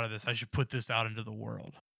really proud of this. I should put this out into the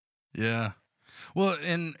world. Yeah. Well,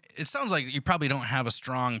 and it sounds like you probably don't have a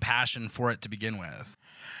strong passion for it to begin with.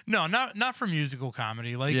 No, not for musical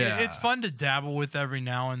comedy. Like it's fun to dabble with every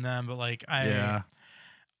now and then, but like I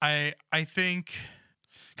think,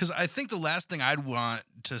 because I think the last thing I'd want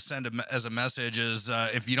to send as a message is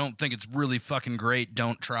if you don't think it's really fucking great,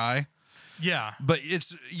 don't try. Yeah, but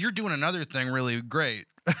you're doing another thing really great.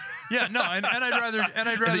 Yeah, no, and I'd rather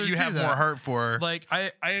that you have more heart for. Like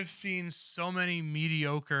I have seen so many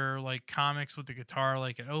mediocre like comics with the guitar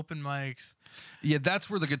like at open mics. Yeah, that's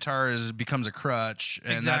where the guitar becomes a crutch,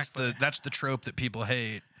 and exactly. that's the trope that people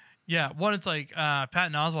hate. Yeah, one, it's like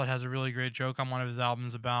Patton Oswalt has a really great joke on one of his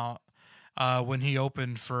albums about when he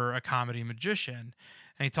opened for a comedy magician.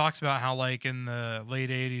 And he talks about how, like, in the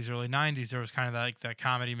late 80s, early 90s, there was kind of that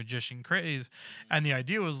comedy magician craze. And the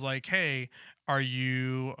idea was like, hey, are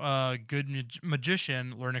you a good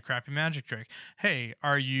magician? Learn a crappy magic trick. Hey,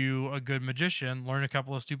 are you a good magician? Learn a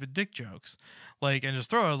couple of stupid dick jokes. Like, and just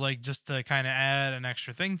throw it, like, just to kind of add an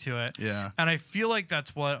extra thing to it. Yeah. And I feel like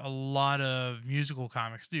that's what a lot of musical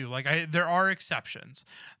comics do. Like, there are exceptions.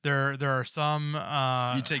 There are some.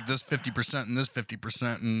 You take this 50% and this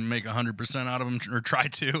 50% and make 100% out of them, or try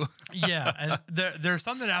to. Yeah, and there's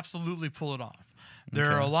some that absolutely pull it off.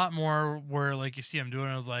 There are a lot more where, like, you see them doing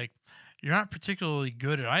it, I was like, you're not particularly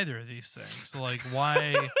good at either of these things. So, like,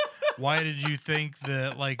 why did you think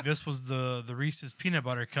that, like, this was the Reese's peanut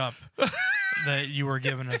butter cup that you were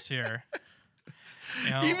giving us here?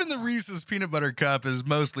 You know? Even the Reese's peanut butter cup is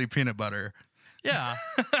mostly peanut butter. Yeah.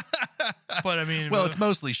 But I mean, well, it's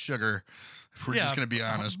mostly sugar. If we're just gonna be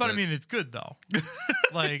honest, but I mean, it's good though.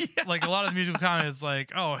 Like, like a lot of the musical comedy is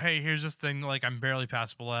like, oh, hey, here's this thing like I'm barely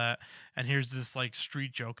passable at, and here's this like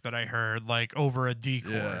street joke that I heard like over a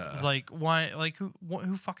decor. Yeah. It's like, why? Like, who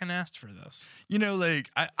fucking asked for this? You know,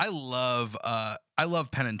 like I love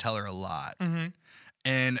Penn and Teller a lot,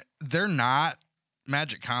 and they're not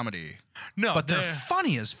magic comedy. No, but they're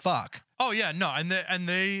funny as fuck. Oh yeah, no, and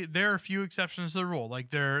there are a few exceptions to the rule.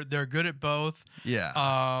 Like they're good at both.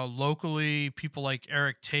 Yeah. Locally, people like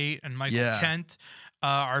Eric Tate and Michael Kent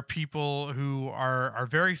are people who are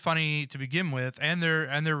very funny to begin with, and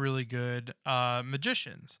they're really good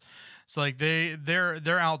magicians. So like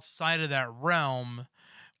they're outside of that realm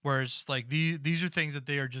where it's just like these are things that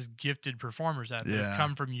they are just gifted performers at. They've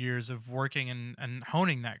come from years of working and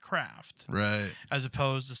honing that craft. Right. As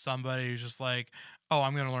opposed to somebody who's just like, oh,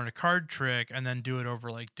 I'm going to learn a card trick and then do it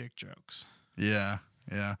over like dick jokes. Yeah.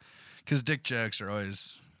 Yeah. Because dick jokes are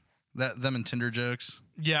always them and Tinder jokes.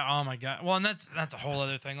 Yeah. Oh my God. Well, and that's a whole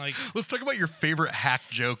other thing. Like, let's talk about your favorite hack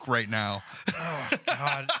joke right now. Oh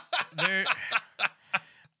God.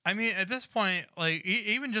 I mean, at this point, like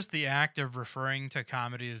even just the act of referring to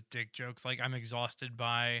comedy as dick jokes, like I'm exhausted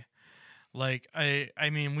by. Like I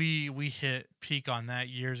mean, we hit peak on that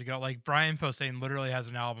years ago. Like Brian Posehn literally has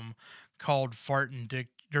an album called Fart and Dick,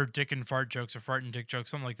 or Dick and Fart Jokes, or Fart and Dick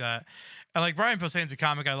Jokes, something like that. And like Brian Posehn's a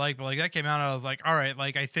comic I like, but like that came out and I was like, all right,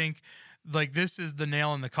 like I think like this is the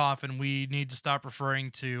nail in the coffin. We need to stop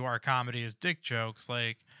referring to our comedy as dick jokes.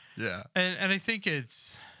 Like, yeah. And I think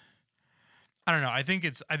it's, I don't know. I think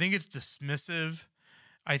it's dismissive.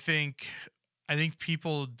 I think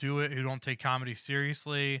people do it who don't take comedy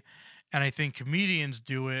seriously. And I think comedians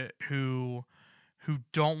do it who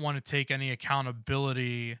don't want to take any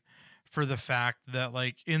accountability for the fact that,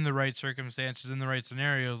 like, in the right circumstances, in the right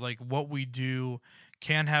scenarios, like what we do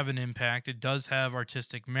can have an impact. It does have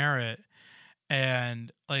artistic merit.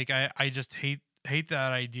 And like, I just hate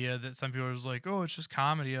that idea that some people are just like, oh, it's just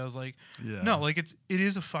comedy. I was like, no, like it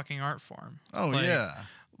is a fucking art form. Oh, like, yeah.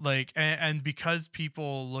 like, and because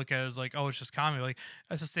people look at it as like, oh, it's just comedy. Like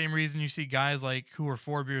that's the same reason you see guys like who are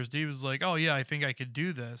 4 beers deep is like, oh yeah, I think I could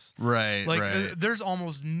do this. Right. Like right. there's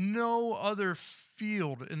almost no other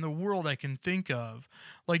field in the world I can think of.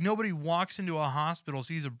 Like nobody walks into a hospital,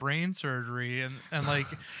 sees a brain surgery and like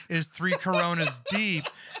is 3 Coronas deep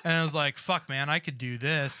and is like, fuck man, I could do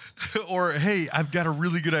this. Or hey, I've got a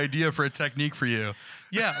really good idea for a technique for you.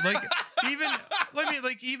 Yeah, like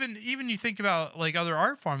even you think about like other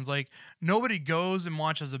art forms, like nobody goes and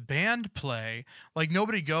watches a band play. Like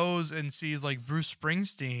nobody goes and sees like Bruce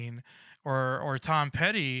Springsteen or Tom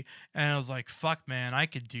Petty and I was like, fuck man, I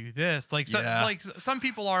could do this. Like like some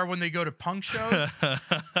people are when they go to punk shows,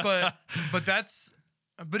 but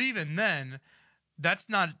even then that's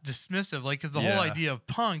not dismissive, like, because the whole idea of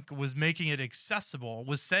punk was making it accessible,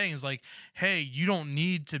 was saying is like, hey, you don't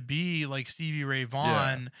need to be like Stevie Ray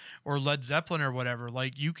Vaughan or Led Zeppelin or whatever.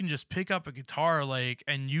 Like you can just pick up a guitar, like,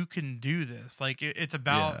 and you can do this. Like it's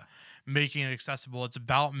about making it accessible. It's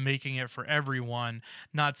about making it for everyone,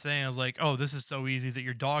 not saying it's like, oh, this is so easy that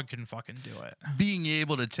your dog can fucking do it. Being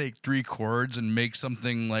able to take 3 chords and make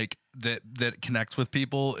something like that connects with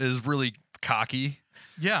people is really cocky.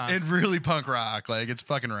 Yeah. And really punk rock. Like it's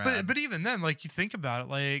fucking rad. But even then, like you think about it,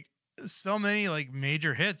 like so many like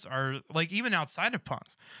major hits are like even outside of punk.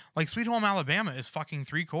 Like Sweet Home Alabama is fucking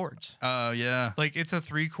 3 chords. Oh yeah. Like it's a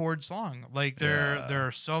 3-chord song. Like there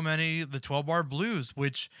are so many, the 12-bar blues,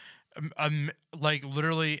 which like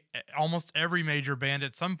literally almost every major band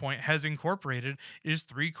at some point has incorporated, is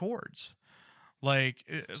 3 chords. Like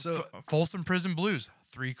so Folsom Prison Blues,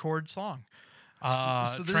 3-chord song.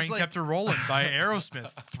 so Train like, Kept Her Rolling by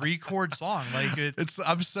Aerosmith, 3-chord song. Like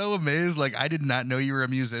I'm so amazed. Like I did not know you were a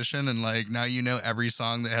musician, and like now you know every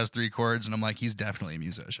song that has 3 chords, and I'm like, he's definitely a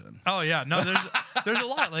musician. Oh yeah, no, there's a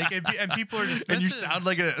lot. Like and people are dismissive. And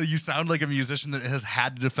you sound like a musician that has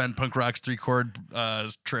had to defend punk rock's 3-chord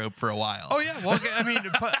trope for a while. Oh yeah, well I mean,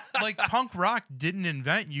 like punk rock didn't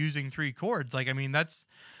invent using 3 chords. Like I mean that's.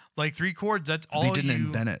 Like 3 chords, that's all. They didn't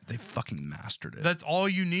invent it; they fucking mastered it. That's all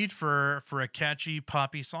you need for a catchy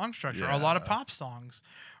poppy song structure. A lot of pop songs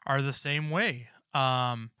are the same way.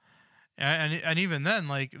 And even then,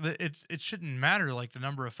 like it shouldn't matter like the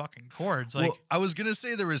number of fucking chords. Like, well, I was gonna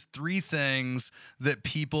say there was 3 things that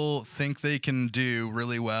people think they can do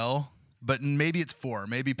really well, but maybe it's 4.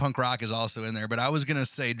 Maybe punk rock is also in there. But I was gonna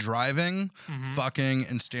say driving, fucking,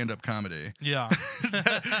 and stand-up comedy. Yeah, is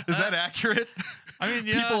that accurate? I mean,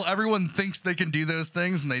 yeah. Everyone thinks they can do those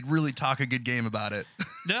things, and they really talk a good game about it.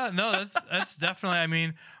 Yeah, no, that's definitely. I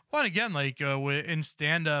mean, well, again, like in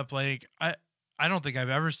stand up, like I don't think I've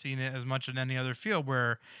ever seen it as much in any other field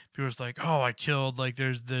where people are just like, oh, I killed. Like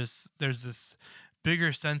there's this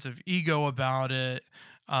bigger sense of ego about it.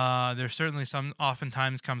 There's certainly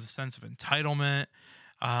oftentimes comes a sense of entitlement.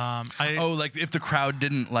 Like if the crowd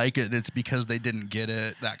didn't like it, it's because they didn't get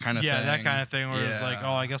it, that kind of thing. Yeah, that kind of thing where it's like,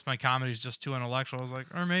 oh, I guess my comedy's just too intellectual. I was like,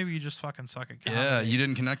 or maybe you just fucking suck at comedy. Yeah, you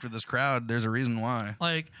didn't connect with this crowd. There's a reason why.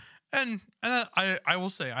 Like, and I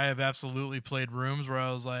will say I have absolutely played rooms where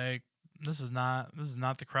I was like, this is not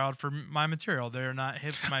the crowd for my material. They're not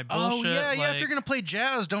hip to my bullshit. Oh yeah, like, if you're gonna play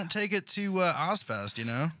jazz, don't take it to Ozfest, you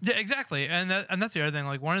know? Yeah, exactly. And that's the other thing.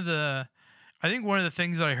 Like I think one of the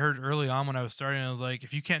things that I heard early on when I was starting, I was like,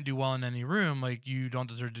 if you can't do well in any room, like you don't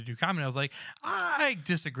deserve to do comedy. I was like, I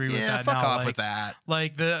disagree with that. Fuck now. off like, with that.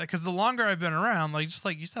 Like because the longer I've been around, like just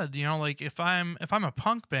like you said, you know, like if I'm a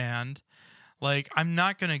punk band, like I'm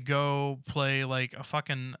not gonna go play like a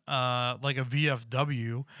fucking like a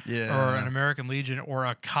VFW or an American Legion or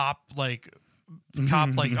a cop like a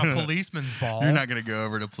policeman's ball. You're not gonna go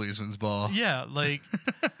over to policeman's ball. Yeah, like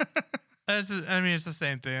it's the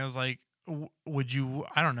same thing. I was like, would you?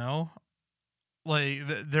 I don't know. Like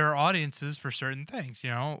there are audiences for certain things,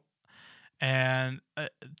 you know, and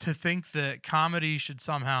to think that comedy should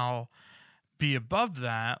somehow be above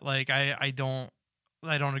that, like I don't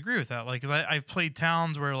agree with that. Like, cause I've played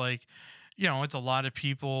towns where like, you know, it's a lot of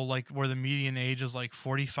people, like where the median age is like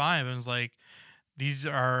 45, and it's like these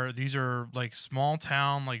are like small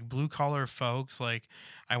town, like blue collar folks. Like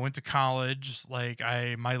I went to college, like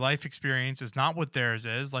my life experience is not what theirs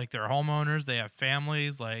is. Like they're homeowners, they have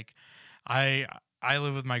families. Like I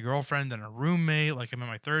live with my girlfriend and a roommate. Like I'm in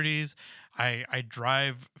my 30s. I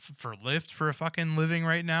drive for Lyft for a fucking living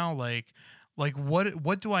right now. Like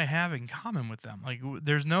what do I have in common with them? Like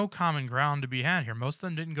there's no common ground to be had here. Most of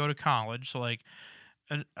them didn't go to college, so like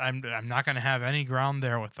I'm not gonna have any ground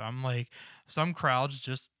there with them. Like some crowds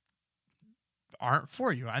just aren't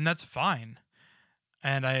for you, and that's fine.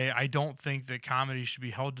 And I don't think that comedy should be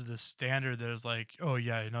held to this standard that is like, oh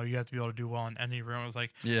yeah, you know, you have to be able to do well in any room. It was like,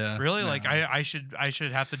 Yeah. really? No. Like I should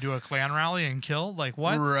have to do a Klan rally and kill? Like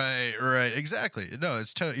what? Right, exactly. No,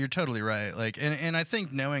 you're totally right. Like, and I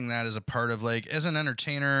think knowing that is a part of like as an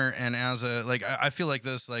entertainer and as a like I feel like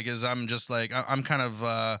this like is I'm just like I'm kind of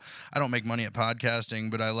I don't make money at podcasting,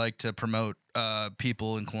 but I like to promote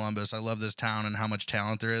people in Columbus. I love this town and how much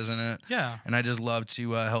talent there is in it. Yeah. And I just love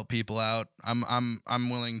to help people out. I'm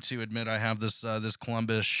willing to admit I have this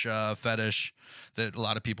Columbus fetish that a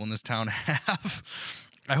lot of people in this town have.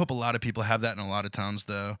 I hope a lot of people have that in a lot of towns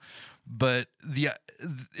though. But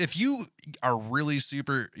if you are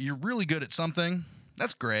you're really good at something,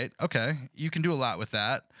 that's great. Okay, you can do a lot with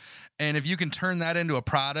that. And if you can turn that into a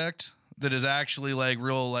product that is actually like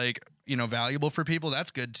real like, you know, valuable for people,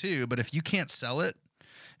 that's good too. But if you can't sell it,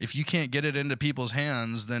 if you can't get it into people's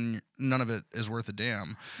hands, then none of it is worth a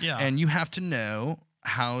damn. Yeah. And you have to know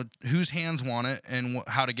whose hands want it and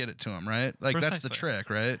how to get it to them, right? Like that's the Precisely. trick,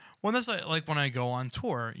 right? Well, that's like when I go on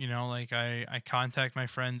tour, you know, like I contact my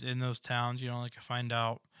friends in those towns, you know, like I find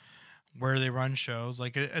out where they run shows.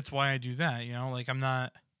 Like it's why I do that, you know, like I'm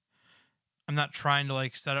not trying to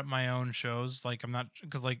like set up my own shows. Like I'm not,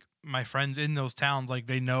 because like my friends in those towns, like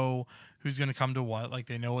they know who's going to come to what, like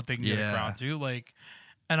they know what they can get a crowd to. Like,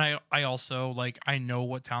 and I also like, I know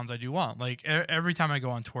what towns I do want. Like every time I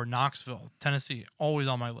go on tour, Knoxville, Tennessee, always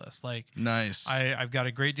on my list. Like Nice. I've got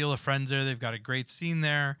a great deal of friends there. They've got a great scene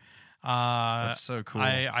there. That's so cool.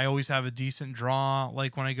 I always have a decent draw.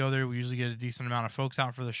 Like when I go there, we usually get a decent amount of folks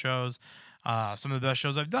out for the shows. Some of the best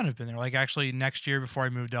shows I've done have been there. Like actually next year before I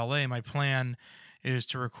move to LA, my plan is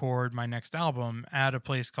to record my next album at a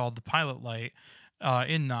place called the Pilot Light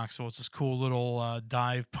in Knoxville. It's this cool little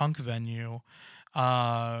dive punk venue.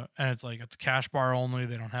 And it's like, it's cash bar only.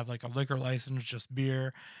 They don't have like a liquor license, just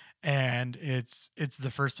beer. And it's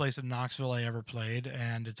the first place in Knoxville I ever played.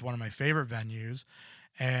 And it's one of my favorite venues.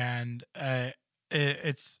 And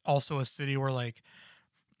it's also a city where like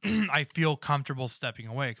I feel comfortable stepping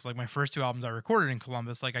away, because like my first two albums I recorded in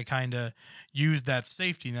Columbus, like I kind of used that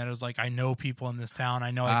safety net. It was like, I know people in this town, I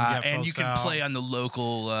know I can get and folks you can out. play on the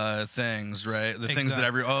local things, right? The things that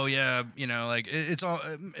you know, like it's all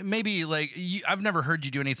maybe like I've never heard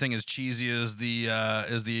you do anything as cheesy as the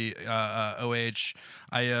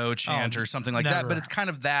OHIO chant or something like that, never. but it's kind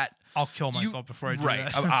of that. I'll kill myself before I do right,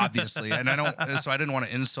 that. Obviously, and I don't. So I didn't want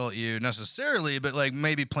to insult you necessarily, but like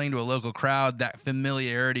maybe playing to a local crowd, that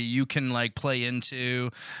familiarity you can like play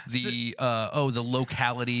into the the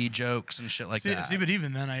locality jokes and shit like that. See, but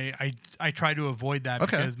even then, I try to avoid that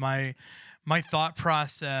because my thought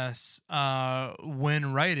process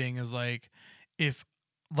when writing is like, if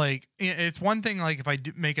like it's one thing like if I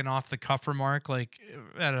do make an off the cuff remark like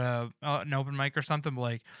at an open mic or something, but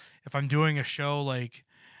like if I'm doing a show like.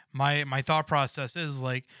 My thought process is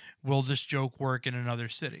like, will this joke work in another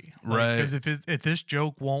city? Like, right. Because if this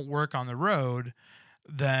joke won't work on the road,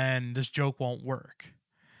 then this joke won't work.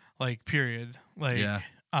 Like, period. Like,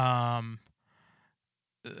 I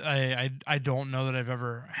don't know that I've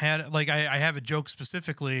ever had like I have a joke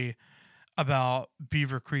specifically about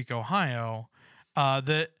Beaver Creek, Ohio,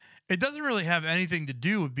 that. It doesn't really have anything to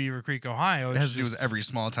do with Beaver Creek, Ohio. It has to do with every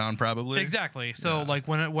small town, probably. Exactly. So, like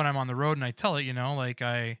when I'm on the road and I tell it, you know, like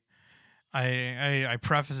I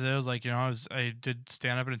preface it as like, you know, I did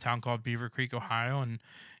stand up in a town called Beaver Creek, Ohio, and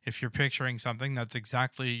if you're picturing something,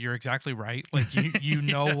 you're exactly right. Like you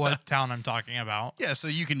know what town I'm talking about. Yeah, so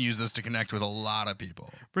you can use this to connect with a lot of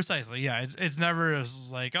people. Precisely. Yeah, it's never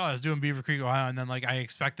as like, oh, I was doing Beaver Creek, Ohio, and then like I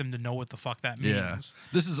expect them to know what the fuck that means. Yeah.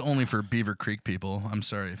 This is only for Beaver Creek people. I'm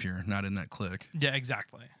sorry if you're not in that clique. Yeah,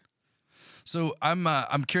 exactly. So I'm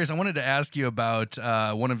curious. I wanted to ask you about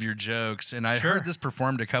one of your jokes, and I heard this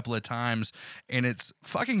performed a couple of times, and it's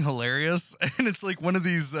fucking hilarious. And it's like one of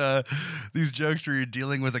these jokes where you're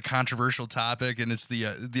dealing with a controversial topic, and it's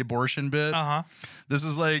the abortion bit. This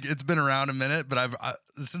is like, it's been around a minute, but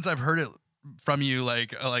since I've heard it from you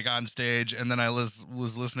like on stage, and then I was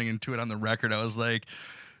listening to it on the record, I was like,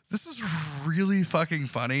 this is really fucking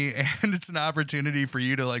funny, and it's an opportunity for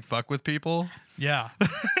you to like fuck with people. Yeah.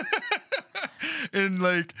 And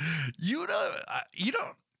like you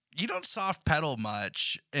don't soft pedal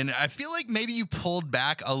much, and I feel like maybe you pulled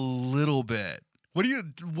back a little bit.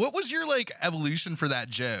 What was your like evolution for that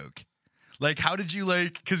joke? Like how did you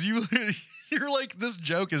like, because you're like, this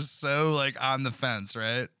joke is so like on the fence,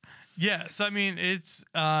 right? Yeah, so I mean, it's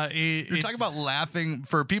you're talking about laughing.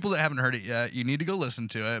 For people that haven't heard it yet, you need to go listen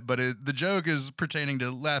to it. But the joke is pertaining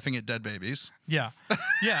to laughing at dead babies. Yeah.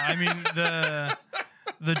 I mean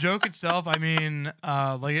the joke itself, I mean,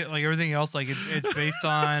 like everything else, like it's based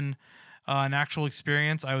on an actual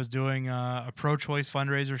experience. I was doing a pro-choice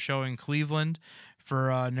fundraiser show in Cleveland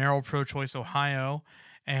for Narrow Pro-Choice Ohio,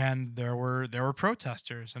 and there were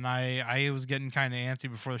protesters, and I was getting kind of antsy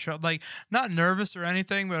before the show, like not nervous or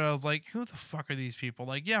anything, but I was like, who the fuck are these people?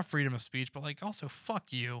 Like, yeah, freedom of speech, but like also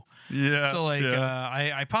fuck you. Yeah. So like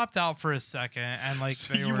I popped out for a second, and like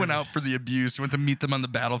So you went out for the abuse. You went to meet them on the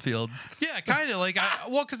battlefield. Yeah, kind of like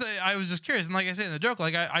because I was just curious, and like I say in the joke,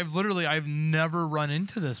 like I've never run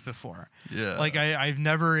into this before. Yeah. Like I've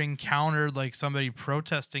never encountered like somebody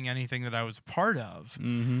protesting anything that I was a part of.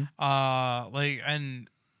 Mm-hmm. Like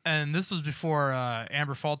and this was before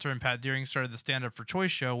Amber Falter and Pat Deering started the Stand Up for Choice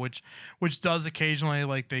show, which does occasionally,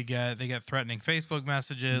 like they get threatening Facebook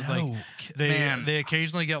messages. No, like they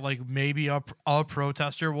occasionally get like maybe a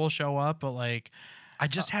protester will show up, but like I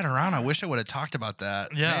just had her on. I wish I would have talked about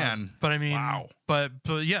that. yeah, Man. but I mean, Wow. but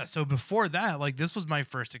yeah. So before that, like this was my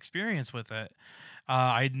first experience with it.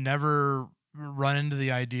 I'd never run into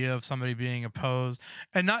the idea of somebody being opposed,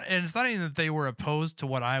 and it's not even that they were opposed to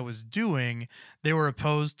what I was doing. They were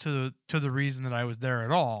opposed to the reason that I was there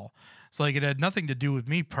at all. So like it had nothing to do with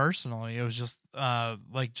me personally. It was just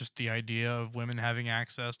like just the idea of women having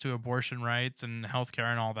access to abortion rights and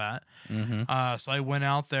healthcare and all that. Mm-hmm. So I went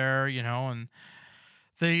out there, and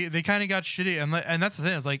they kind of got shitty, and that's the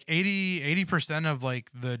thing. It's like 80% of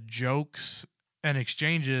like the jokes and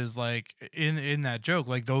exchanges, like in that joke,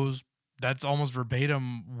 like that's almost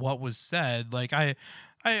verbatim what was said. Like I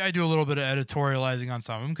do a little bit of editorializing on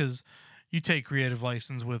some of them because you take creative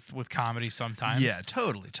license with comedy sometimes. Yeah,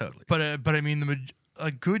 totally. But I mean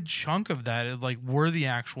a good chunk of that is like were the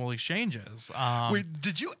actual exchanges. Wait,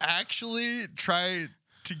 did you actually try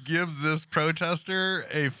to give this protester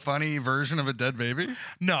a funny version of a dead baby?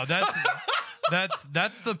 No, that's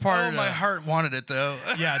the part. Oh, my heart wanted it though.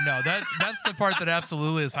 Yeah, no, that's the part that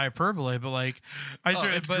absolutely is hyperbole. But like,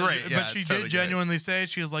 it's great. Yeah, but she it's did totally genuinely say it.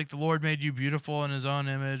 She was like, "The Lord made you beautiful in His own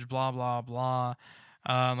image." Blah blah blah.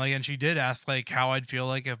 Like, and she did ask like how I'd feel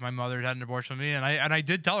like if my mother had an abortion with me, and I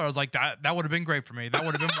did tell her I was like that would have been great for me. That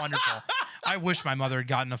would have been wonderful. I wish my mother had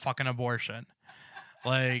gotten a fucking abortion.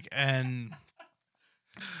 Like and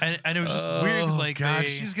it was just weird because like God,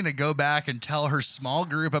 she's gonna go back and tell her small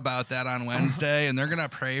group about that on Wednesday, and they're gonna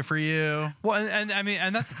pray for you. Well, and I mean,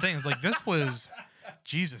 and that's the thing is like this was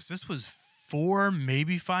 4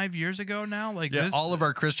 maybe 5 years ago now. Like Yeah, this, all of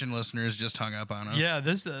our Christian listeners just hung up on us. yeah,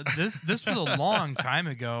 this was a long time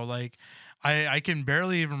ago. Like I can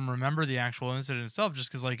barely even remember the actual incident itself just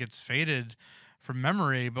because like it's faded from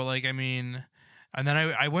memory. But like I mean. And then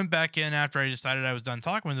I went back in after I decided I was done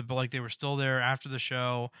talking with them, but like they were still there after the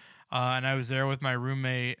show. And I was there with my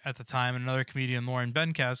roommate at the time, another comedian, Lauren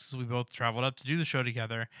Bencast, because we both traveled up to do the show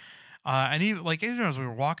together. And even as we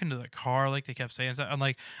were walking to the car, like they kept saying stuff, and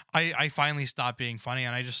like I finally stopped being funny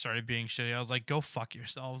and I just started being shitty. I was like, go fuck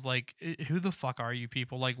yourselves. Like, who the fuck are you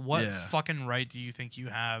people? Like, what fucking right do you think you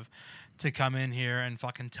have to come in here and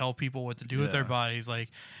fucking tell people what to do with their bodies? Like,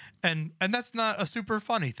 and that's not a super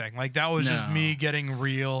funny thing. Like that was just me getting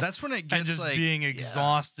real. That's when it gets and just like, being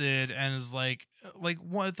exhausted and is like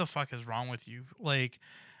what the fuck is wrong with you? Like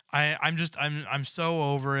I'm so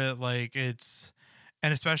over it. Like it's,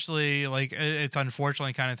 and especially like it's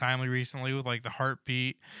unfortunately kind of timely recently with like the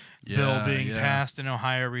heartbeat bill being passed in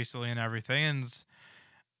Ohio recently and everything.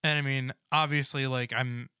 And I mean, obviously, like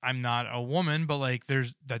I'm not a woman, but like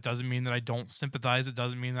that doesn't mean that I don't sympathize. It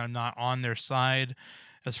doesn't mean that I'm not on their side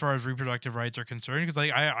as far as reproductive rights are concerned. Because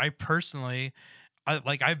like I personally,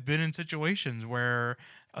 I've been in situations where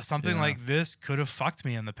something like this could have fucked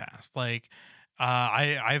me in the past. Like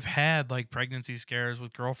I've had like pregnancy scares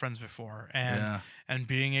with girlfriends before, and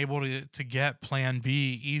being able to get Plan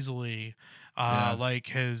B easily, like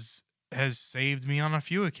has saved me on a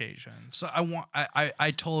few occasions. So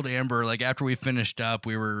I told Amber, like after we finished up,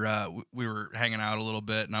 we were hanging out a little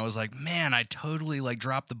bit, and I was like, man, I totally like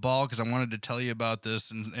dropped the ball because I wanted to tell you about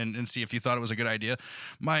this and see if you thought it was a good idea.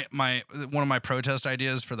 One of my protest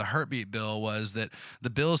ideas for the heartbeat bill was that the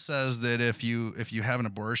bill says that if you have an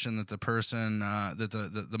abortion, that the person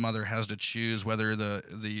that the mother has to choose whether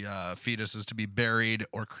the fetus is to be buried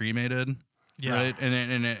or cremated. Yeah. Right,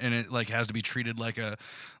 and it like has to be treated like a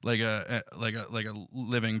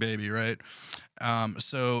living baby, right?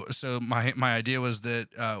 So my idea was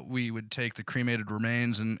that we would take the cremated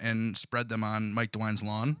remains and spread them on Mike DeWine's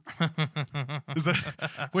lawn. Is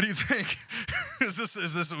that, what do you think? Is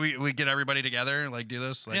this we get everybody together and like do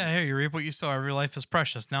this? Like, yeah, here you reap what you sow. Every life is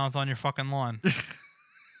precious. Now it's on your fucking lawn.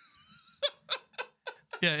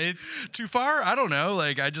 Yeah, it's too far. I don't know.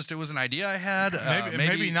 Like it was an idea I had.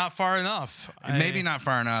 Maybe not far enough. Maybe not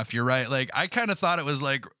far enough. You're right. Like I kind of thought it was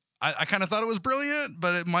like I kind of thought it was brilliant,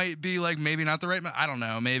 but it might be like maybe not the right. I don't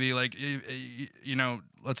know. Maybe like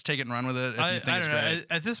let's take it and run with it. If you think I it's don't know. great.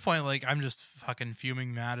 At this point, like I'm just fucking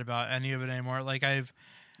fuming mad about any of it anymore. Like I've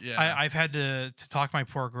Yeah. I've had to talk my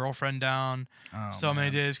poor girlfriend down so many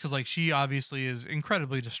days because like she obviously is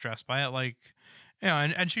incredibly distressed by it. Like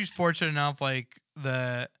and she's fortunate enough like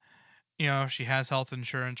that. She has health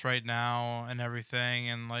insurance right now and everything,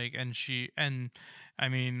 and like, I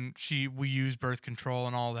mean, we use birth control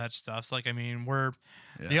and all that stuff. So like, I mean,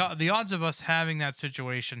 the odds of us having that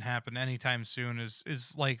situation happen anytime soon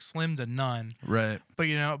is like slim to none. Right. But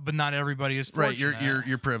but not everybody is fortunate. Right.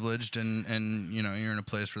 You're privileged, and you're in a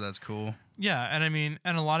place where that's cool. Yeah, and I mean,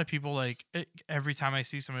 and a lot of people like every time I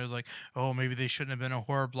see somebody who's like, oh, maybe they shouldn't have been a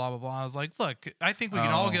whore, blah blah blah. I was like, look, I think we can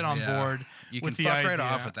all get on board. You with can the fuck idea. right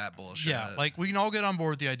off with that bullshit. Yeah, like we can all get on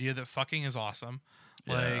board with the idea that fucking is awesome.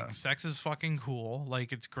 Like Yeah. sex is fucking cool.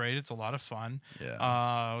 Like it's great. It's a lot of fun.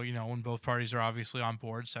 Yeah. When both parties are obviously on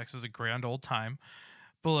board, sex is a grand old time.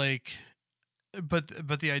 But like,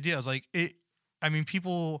 but the idea is like it. I mean,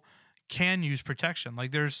 people can use protection.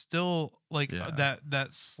 Like there's still like that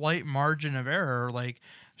slight margin of error. Like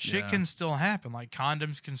shit can still happen. Like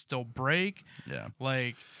condoms can still break. Yeah.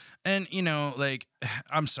 Like. And like,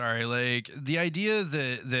 I'm sorry, like the idea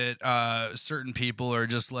that certain people are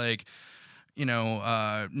just like,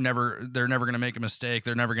 they're never gonna make a mistake,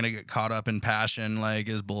 they're never gonna get caught up in passion, like,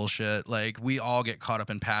 is bullshit. Like we all get caught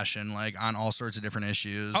up in passion, like on all sorts of different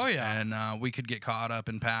issues. Oh yeah. And we could get caught up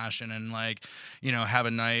in passion and like, have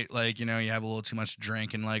a night, like, you have a little too much to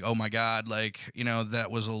drink and like, oh my God, like,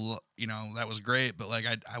 that was that was great, but like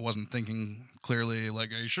I wasn't thinking clearly,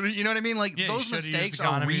 like I should, you know what I mean? Like those mistakes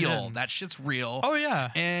are real. That shit's real. Oh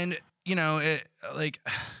yeah. And it like,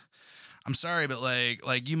 I'm sorry, but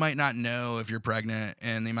like you might not know if you're pregnant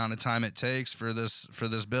and the amount of time it takes for this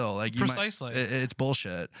bill. Like Precisely. It's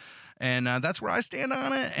bullshit. And that's where I stand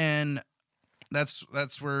on it, and that's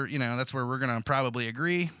where that's where we're gonna probably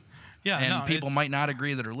agree. Yeah, and people might not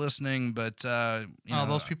agree that are listening, but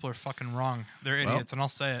those people are fucking wrong. They're idiots, and I'll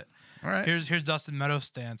say it. All right. Here's Dustin Meadows'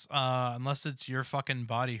 stance. Unless it's your fucking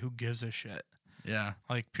body, who gives a shit? Yeah.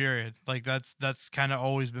 Like period. Like that's kind of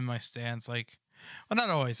always been my stance. Like, well, not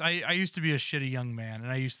always. I used to be a shitty young man,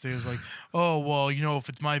 and I used to was like, oh well, if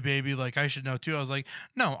it's my baby, like I should know too. I was like,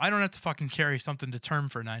 no, I don't have to fucking carry something to term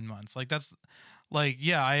for 9 months. Like that's, like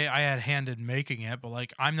yeah, I had hand in making it, but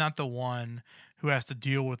like I'm not the one who has to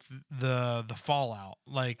deal with the fallout.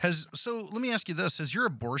 Like so let me ask you this: has your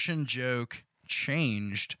abortion joke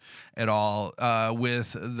changed at all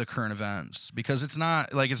with the current events? Because it's not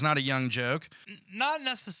a young joke. Not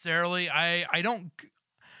necessarily. I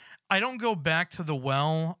don't go back to the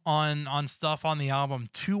well on stuff on the album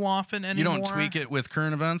too often anymore. You don't tweak it with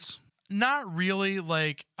current events? Not really.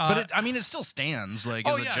 Like, but it still stands like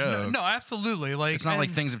as a joke. No, absolutely. Like, it's not like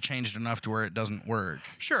things have changed enough to where it doesn't work.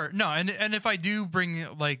 Sure, no, and if I do bring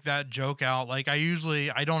like that joke out, like I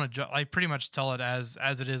don't adjust. I pretty much tell it as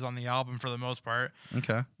it is on the album for the most part.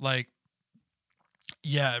 Okay. Like,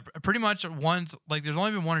 yeah, pretty much once. Like, there's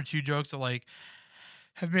only been one or two jokes that like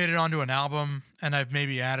have made it onto an album, and I've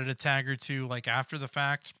maybe added a tag or two like after the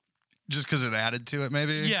fact. Just because it added to it,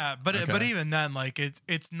 maybe. Yeah, but but even then, like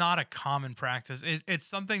it's not a common practice. It's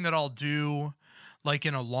something that I'll do, like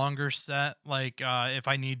in a longer set. Like if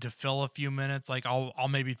I need to fill a few minutes, like I'll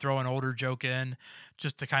maybe throw an older joke in,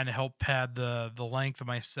 just to kind of help pad the length of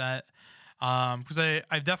my set. Because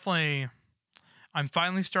I'm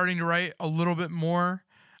finally starting to write a little bit more.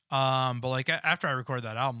 But like after I recorded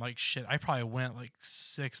that album, like shit, I probably went like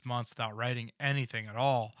 6 months without writing anything at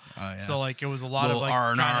all. Oh, yeah. So like it was a lot of like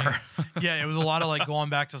R&R. Yeah, it was a lot of like going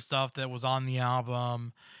back to stuff that was on the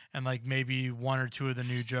album, and like maybe one or two of the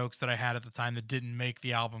new jokes that I had at the time that didn't make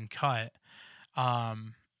the album cut.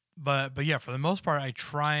 But yeah, for the most part, I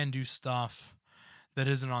try and do stuff that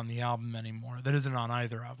isn't on the album anymore, that isn't on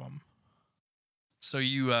either of them. So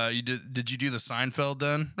you did you do the Seinfeld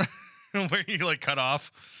then, where you like cut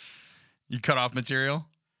off material?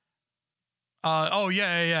 Oh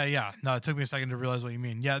yeah. No, it took me a second to realize what you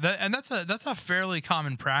mean. Yeah, that's a fairly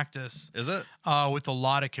common practice. Is it? With a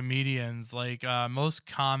lot of comedians, like most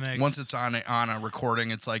comics. Once it's on a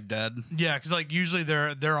recording, it's like dead. Yeah, because like usually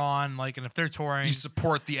they're on like, and if they're touring, you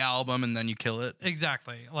support the album and then you kill it.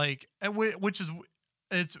 Exactly. Like, which is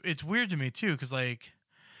it's weird to me too, because like.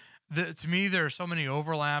 To me, there are so many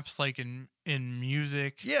overlaps, like in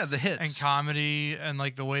music, yeah, the hits and comedy, and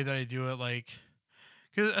like the way that I do it, like,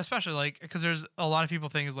 'Cause especially like because there's a lot of people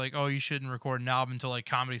think it's like, oh, you shouldn't record an album until like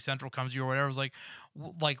Comedy Central comes to you or whatever. It's like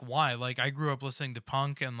like why? Like I grew up listening to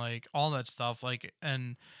punk and like all that stuff, like,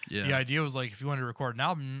 and Yeah. the idea was like if you wanted to record an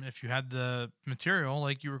album, if you had the material,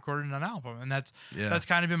 like you recorded an album. And that's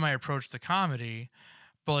kind of been my approach to comedy.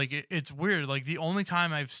 But like it's weird, like the only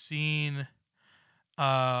time I've seen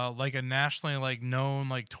like a nationally like known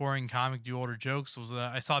like touring comic do older jokes was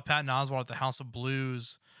I saw Patton Oswalt at the House of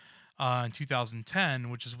Blues in 2010,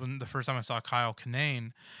 which is when the first time I saw Kyle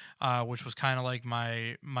Kinane, which was kind of like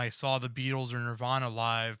my saw the Beatles or Nirvana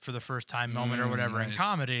live for the first time moment or whatever in nice.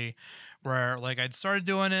 comedy, where like I'd started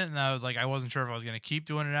doing it and I was like I wasn't sure if I was gonna keep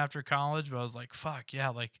doing it after college, but I was like fuck yeah,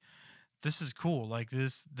 like this is cool, like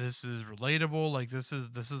this is relatable, like this is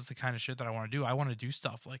the kind of shit that I want to do. I want to do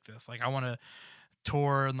stuff like this, like I want to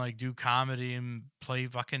tour and like do comedy and play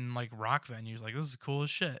fucking like rock venues, like this is cool as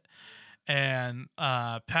shit. And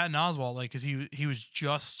Patton Oswalt, like, cause he was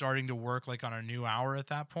just starting to work like on a new hour at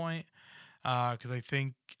that point. Cause I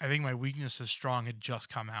think My Weakness Is Strong had just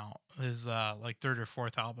come out, his like third or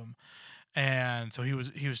fourth album. And so he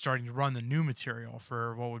was starting to run the new material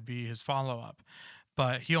for what would be his follow up,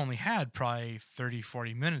 but he only had probably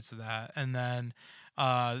 30-40 minutes of that. And then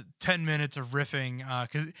 10 minutes of riffing,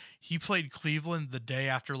 cause he played Cleveland the day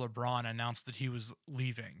after LeBron announced that he was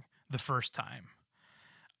leaving the first time.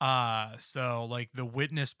 So like the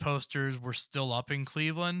Witness posters were still up in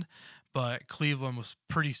Cleveland, but Cleveland was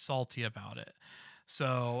pretty salty about it.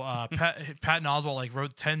 So Patton Oswalt like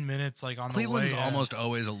wrote 10 minutes like on Cleveland's the way. almost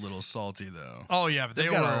always a little salty though. Oh yeah, but They've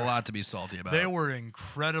got a lot to be salty about. They were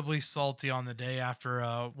incredibly salty on the day after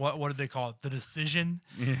what did they call it? The Decision,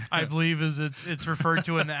 I believe is it's referred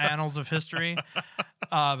to in the annals of history.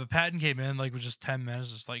 But Patton came in like with just 10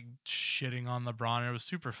 minutes, just like shitting on LeBron. And it was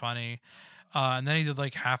super funny. And then he did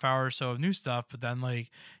like half hour or so of new stuff, but then like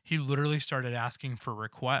he literally started asking for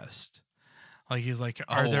requests. Like he's like,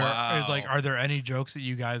 are there any jokes that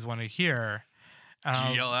you guys want to hear? And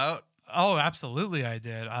Did you yell out? Oh, absolutely, I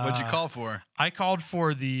did. What'd you call for? I called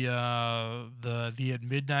for the at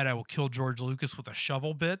midnight I will kill George Lucas with a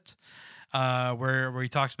shovel bit, where he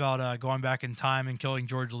talks about going back in time and killing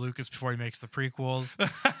George Lucas before he makes the prequels.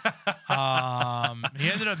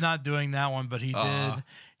 He ended up not doing that one, but he did.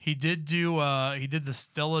 He did the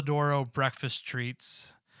Stelladoro breakfast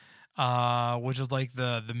treats, which is like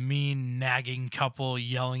the mean nagging couple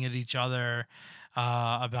yelling at each other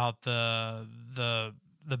about the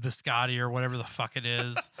biscotti or whatever the fuck it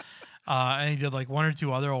is. And he did like one or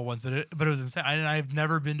two other old ones, but it was insane. I've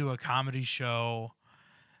never been to a comedy show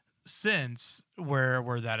since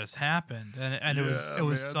where that has happened, and it was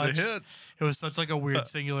such like a weird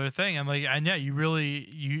singular thing, and yeah, you really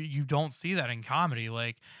you don't see that in comedy,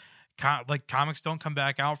 like comics don't come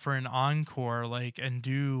back out for an encore like and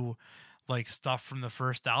do like stuff from the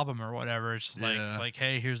first album or whatever. It's just like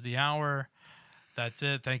hey, here's the hour. That's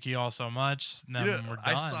it. Thank you all so much. And then we're done.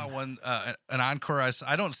 I saw one an encore.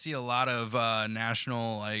 I don't see a lot of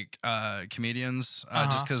national like comedians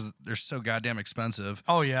just because they're so goddamn expensive.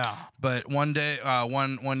 Oh yeah. But one day,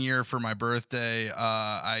 one year for my birthday,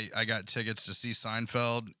 I got tickets to see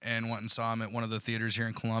Seinfeld and went and saw him at one of the theaters here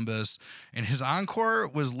in Columbus. And his encore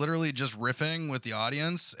was literally just riffing with the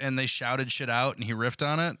audience, and they shouted shit out, and he riffed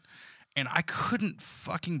on it. And I couldn't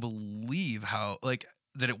fucking believe how like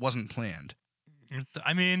that it wasn't planned.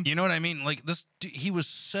 I mean, you know what I mean? Like this, he was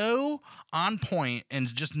so on point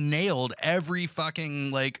and just nailed every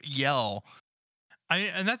fucking like yell.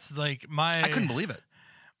 And that's like I couldn't believe it.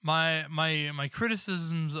 My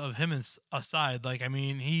criticisms of him aside, like I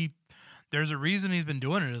mean, there's a reason he's been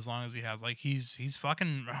doing it as long as he has. Like he's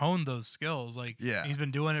fucking honed those skills. Like he's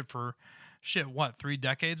been doing it for shit, what, 3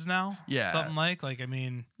 decades now? Yeah, something like I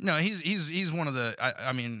mean, no, he's one of the.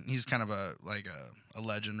 I mean, he's kind of a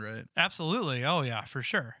legend, right? Absolutely. Oh yeah, for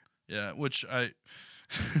sure. Yeah, which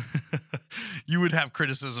you would have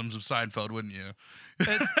criticisms of Seinfeld, wouldn't you?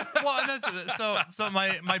 And that's so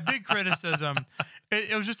my big criticism.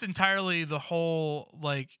 It was just entirely the whole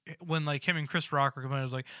like when like him and Chris Rock were coming. I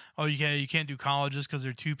was like, oh, you can't do colleges because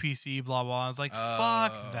they're too PC. Blah blah. I was like,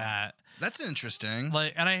 fuck that. That's interesting.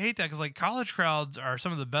 Like, and I hate that because like college crowds are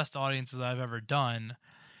some of the best audiences I've ever done.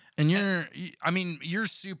 And you're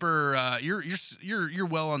super, you're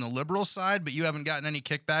well on the liberal side, but you haven't gotten any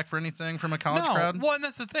kickback for anything from a college crowd. Well, and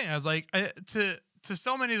that's the thing. I was like, to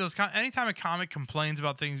so many of those, anytime a comic complains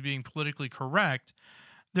about things being politically correct,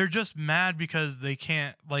 they're just mad because they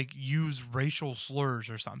can't like use racial slurs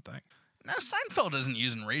or something. No, Seinfeld isn't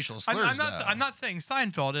using racial slurs. I'm not saying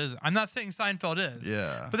Seinfeld is. I'm not saying Seinfeld is.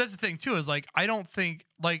 Yeah. But that's the thing too. Is like I don't think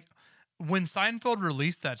like when Seinfeld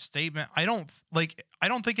released that statement, I don't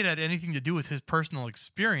think it had anything to do with his personal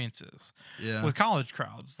experiences Yeah. with college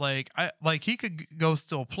crowds. Like he could go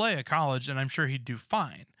still play at college, and I'm sure he'd do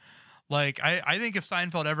fine. Like, I think if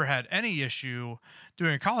Seinfeld ever had any issue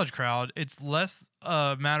doing a college crowd, it's less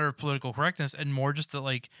a matter of political correctness and more just that,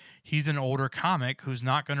 like, he's an older comic who's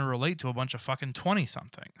not going to relate to a bunch of fucking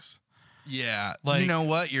 20-somethings. Yeah. Like- you know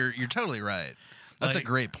what? You're totally right. That's Like- a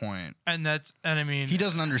great point. And I mean... He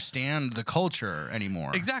doesn't understand the culture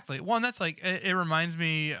anymore. Exactly. Well, and that's like, it reminds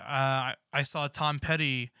me, I saw Tom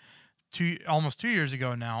Petty almost 2 years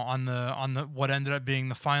ago now on the what ended up being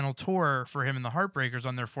the final tour for him and the Heartbreakers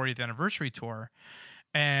on their 40th anniversary tour,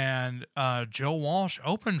 and Joe Walsh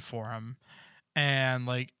opened for him, and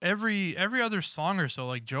like every other song or so,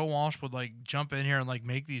 like Joe Walsh would like jump in here and like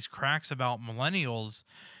make these cracks about millennials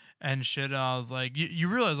and shit. I was like, you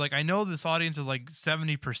realize, like, I know this audience is like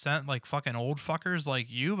 70% like fucking old fuckers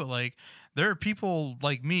like you, but like there are people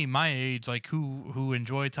like me, my age, like who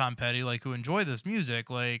enjoy Tom Petty, like who enjoy this music,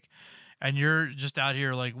 like. And you're just out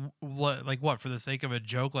here like what for the sake of a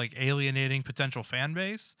joke, like alienating potential fan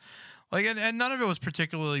base, like and none of it was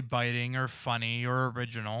particularly biting or funny or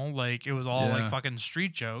original. Like it was all Yeah. like fucking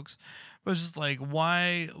street jokes. But it's just like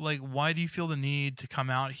why do you feel the need to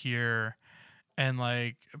come out here and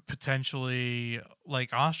like potentially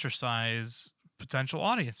like ostracize potential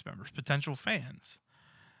audience members, potential fans?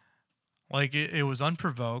 Like it was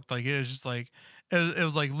unprovoked. Like it was just like it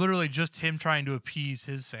was like literally just him trying to appease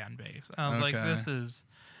his fan base. And I was like, Okay. this is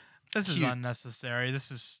Cute. unnecessary.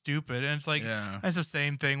 This is stupid. And it's like Yeah. it's the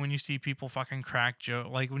same thing when you see people fucking crack joke.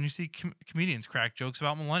 Like when you see comedians crack jokes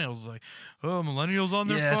about millennials, like, oh, millennials on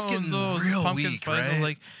their Yeah, it's phones. getting Oh, this is real pumpkin weak, spice. I was right?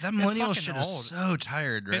 like, That it's millennial fucking shit old. is so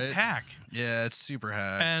tired, right? It's hack. Yeah, it's super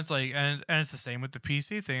hack. And it's like, and it's the same with the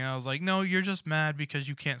PC thing. I was like, no, you're just mad because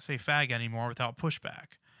you can't say fag anymore without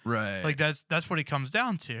pushback. Right. Like that's what it comes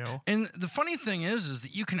down to. And the funny thing is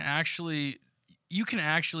that you can actually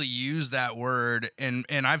use that word, and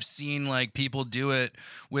I've seen like people do it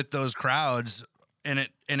with those crowds, and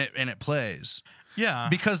it plays. Yeah.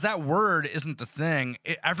 Because that word isn't the thing.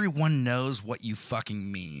 Everyone knows what you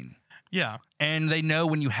fucking mean. Yeah. And they know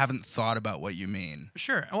when you haven't thought about what you mean.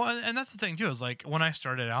 Sure. Well, and that's the thing too, is like when I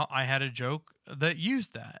started out, I had a joke that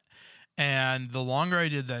used that. And the longer I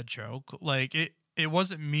did that joke, like it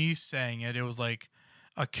wasn't me saying it. It was like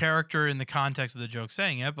a character in the context of the joke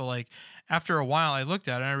saying it. But like after a while I looked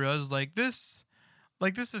at it and I realized like this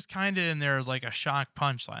is kind of in there as like a shock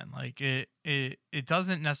punchline. Like it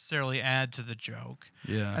doesn't necessarily add to the joke.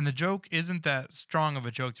 Yeah. And the joke isn't that strong of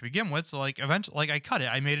a joke to begin with. So like eventually, like I cut it.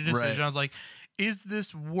 I made a decision. Right. I was like, is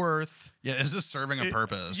this worth? Yeah, is this serving a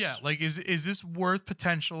purpose? Yeah, like is this worth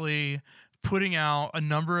potentially putting out a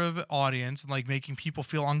number of audience and like making people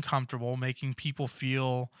feel uncomfortable, making people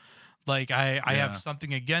feel like I Yeah. have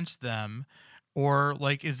something against them, or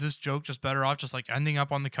like is this joke just better off just like ending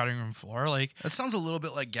up on the cutting room floor? Like That sounds a little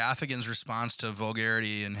bit like Gaffigan's response to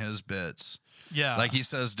vulgarity in his bits. yeah, Like he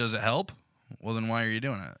says, does it help? Well, then why are you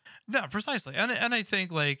doing it? yeah, precisely. And I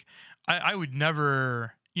think like I would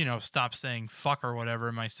never stop saying fuck or whatever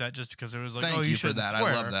in my set just because it was like, Thank oh, you for shouldn't that.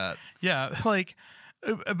 swear. I love that. Yeah, like,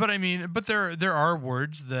 but I mean, but there are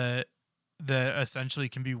words that essentially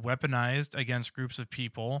can be weaponized against groups of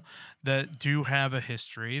people that do have a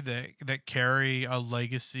history that carry a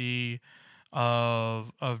legacy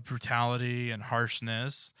of brutality and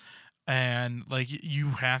harshness. And like you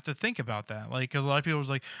have to think about that, like because a lot of people was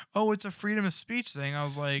like, "Oh, it's a freedom of speech thing." I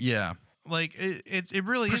was like, Yeah. like it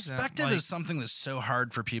really Perspective isn't. is something that's so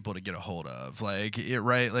hard for people to get a hold of. Like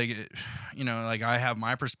like I have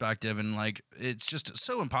my perspective, and like it's just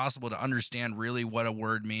so impossible to understand really what a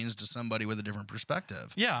word means to somebody with a different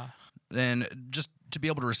perspective. Yeah, And just to be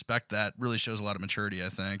able to respect that really shows a lot of maturity, I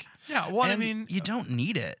think. yeah. Well, I And mean, you don't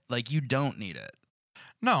need it. Like you don't need it.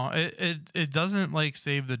 no, it doesn't like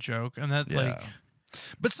save the joke, and that like.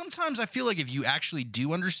 But sometimes I feel like if you actually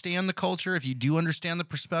do understand the culture, if you do understand the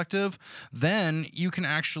perspective, then you can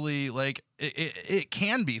actually like it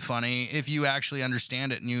can be funny if you actually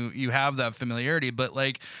understand it and you have that familiarity. But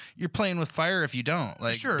like you're playing with fire if you don't.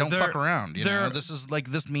 Like Sure, don't fuck around. You know, there-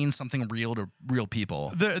 this means something real to real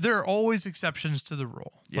people. There are always exceptions to the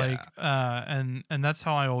rule. Yeah. Like, and that's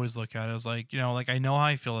how I always look at it. Is like, like I know how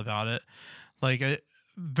I feel about it. Like,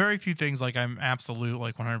 very few things like I'm absolute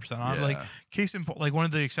like 100% on. Yeah. Like, case in point, like one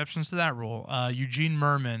of the exceptions to that rule, Eugene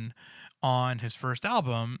Merman on his first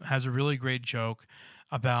album has a really great joke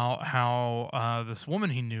about how this woman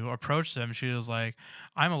he knew approached him. She was like,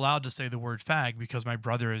 "I'm allowed to say the word fag because my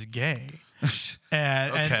brother is gay."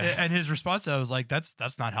 And, Okay. and his response to that was like, that's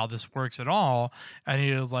not how this works at all. And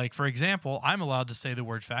he was like, for example, I'm allowed to say the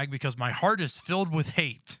word fag because my heart is filled with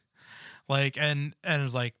hate. Like, and it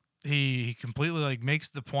was like, he completely like makes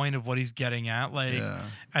the point of what he's getting at, like, Yeah.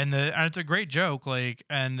 and it's a great joke, like,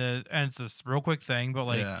 and it's this real quick thing, but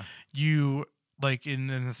like, Yeah. you like in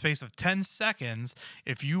the space of 10 seconds,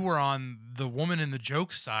 if you were on the woman in the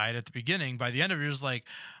joke side at the beginning, by the end of it, you're just like,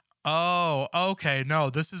 oh, okay,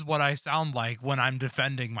 no, this is what I sound like when I'm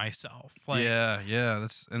defending myself. Like, yeah,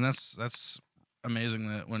 that's amazing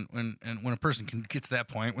that when a person can get to that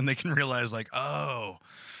point when they can realize like, oh,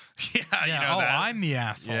 yeah, yeah, you know, oh, that, I'm the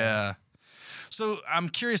asshole. yeah. So I'm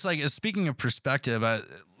curious, like, speaking of perspective, I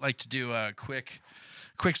like to do a quick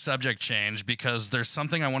subject change because there's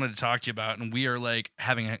something I wanted to talk to you about, and we are like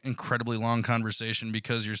having an incredibly long conversation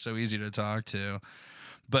because you're so easy to talk to.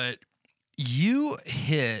 But you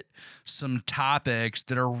hit some topics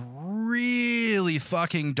that are really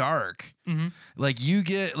fucking dark. Mm-hmm. Like you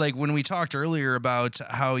get like when we talked earlier about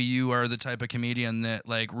how you are the type of comedian that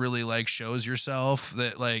like really like shows yourself,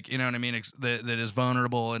 that like, you know what I mean, that is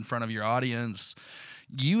vulnerable in front of your audience.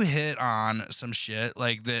 You hit on some shit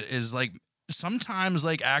like that is like sometimes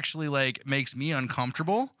like actually like makes me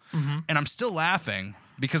uncomfortable, Mm-hmm. and I'm still laughing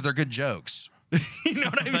because they're good jokes. You know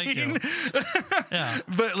what I Thank mean? Yeah.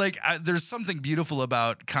 But like, there's something beautiful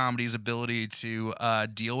about comedy's ability to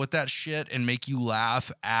deal with that shit and make you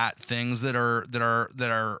laugh at things that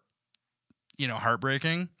are, you know,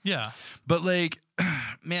 heartbreaking. Yeah. But like,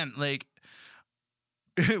 man, like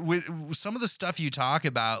with some of the stuff you talk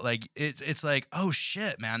about, like it's like, oh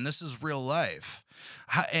shit, man, this is real life.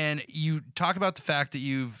 And you talk about the fact that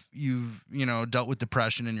you've you know dealt with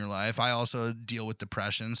depression in your life. I also deal with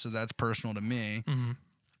depression, so that's personal to me. Mm-hmm.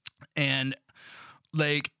 And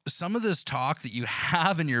like some of this talk that you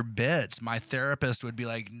have in your bits, my therapist would be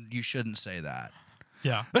like, you shouldn't say that.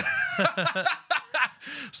 Yeah.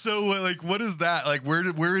 So like, what is that? Like,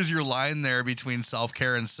 where is your line there between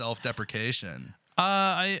self-care and self-deprecation?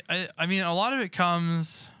 I mean, a lot of it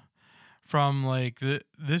comes from like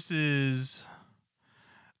this is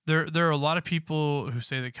there are a lot of people who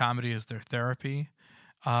say that comedy is their therapy,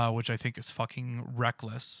 which I think is fucking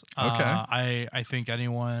reckless. Okay. I think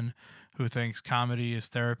anyone who thinks comedy is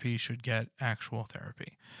therapy should get actual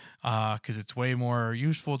therapy, because it's way more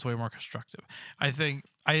useful, it's way more constructive. I think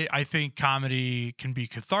comedy can be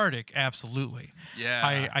cathartic, absolutely.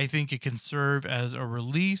 Yeah. I think it can serve as a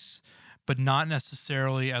release, but not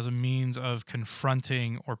necessarily as a means of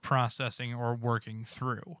confronting or processing or working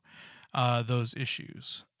through those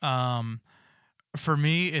issues. For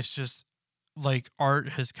me, it's just like art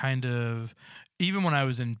has kind of, even when I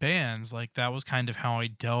was in bands, like that was kind of how I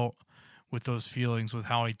dealt with those feelings, with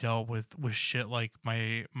how I dealt with shit like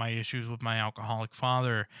my issues with my alcoholic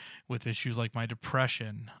father, with issues like my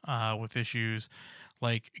depression, with issues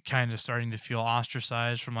like kind of starting to feel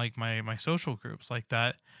ostracized from like my social groups. Like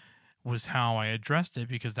that was how I addressed it,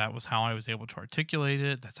 because that was how I was able to articulate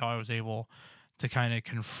it. That's how I was able to kind of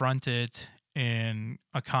confront it in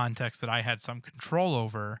a context that I had some control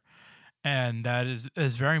over. And that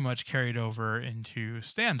is very much carried over into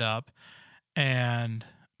stand-up. And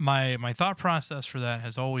my thought process for that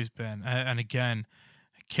has always been, and again,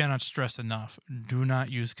 I cannot stress enough, do not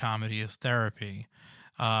use comedy as therapy.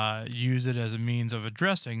 Use it as a means of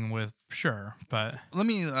addressing with, sure, but Let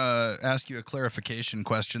me ask you a clarification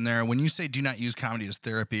question there. When you say do not use comedy as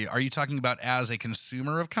therapy, are you talking about as a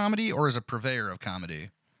consumer of comedy or as a purveyor of comedy?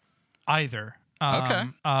 either. Okay.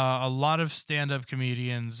 A lot of stand-up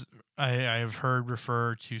comedians I have heard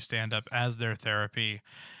refer to stand-up as their therapy,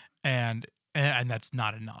 and that's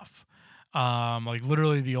not enough. Like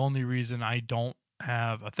literally the only reason I don't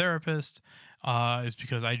have a therapist is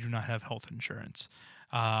because I do not have health insurance.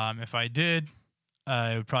 If I did,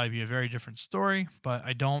 it would probably be a very different story, but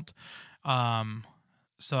I don't.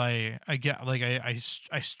 So I get like I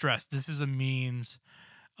stress this is a means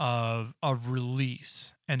of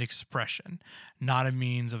release and expression, not a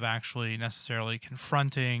means of actually necessarily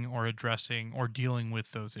confronting or addressing or dealing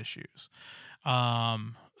with those issues.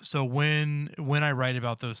 So when I write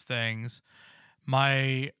about those things,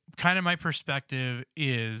 my perspective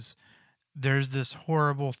is there's this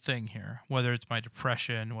horrible thing here, whether it's my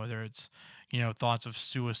depression, whether it's, thoughts of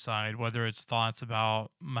suicide, whether it's thoughts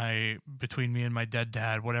about between me and my dead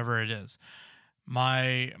dad, whatever it is.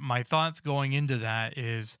 My thoughts going into that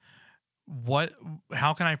is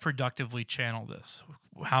how can I productively channel this?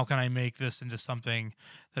 How can I make this into something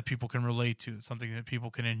that people can relate to, something that people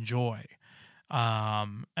can enjoy?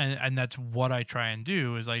 And that's what I try and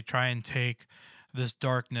do, is I try and take this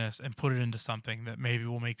darkness and put it into something that maybe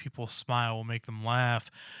will make people smile, will make them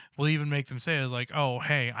laugh, will even make them say is like, oh,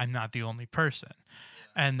 hey, I'm not the only person.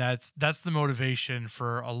 And that's the motivation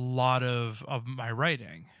for a lot of my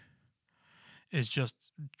writing, is just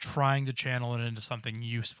trying to channel it into something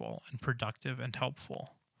useful and productive and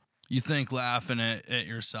helpful. You think laughing at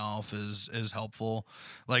yourself is helpful?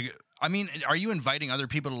 Like, I mean, are you inviting other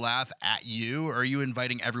people to laugh at you, or are you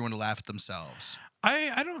inviting everyone to laugh at themselves?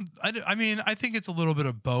 I mean, I think it's a little bit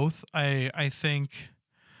of both. I think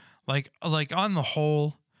like on the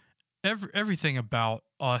whole, everything about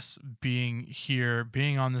us being here,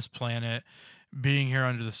 being on this planet, being here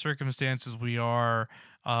under the circumstances we are,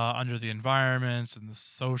 under the environments and the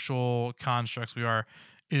social constructs we are,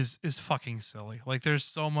 is fucking silly. Like, there's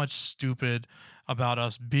so much stupid about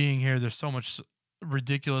us being here. There's so much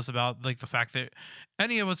ridiculous about like the fact that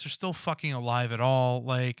any of us are still fucking alive at all.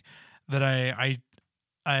 Like, that I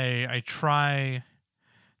try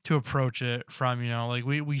to approach it from, you know, like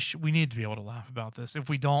we need to be able to laugh about this. If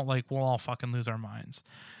we don't, like, we'll all fucking lose our minds.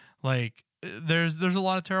 Like, there's a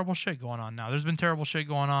lot of terrible shit going on now. There's been terrible shit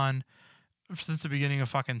going on since the beginning of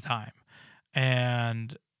fucking time.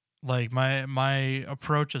 And like my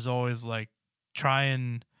approach is always like, try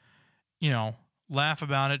and, you know, laugh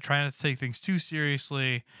about it, try not to take things too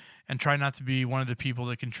seriously, and try not to be one of the people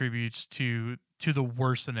that contributes to the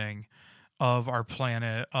worsening of our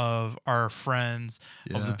planet, of our friends,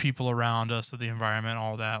 of the people around us, of the environment,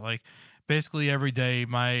 all that. Like, basically every day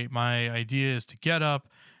my idea is to get up,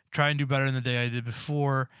 try and do better than the day I did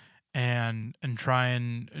before, and try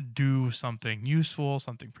and do something useful,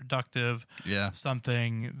 something productive,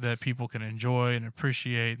 something that people can enjoy and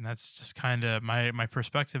appreciate. And that's just kind of my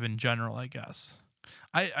perspective in general, I guess.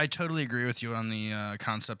 I totally agree with you on the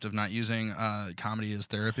concept of not using comedy as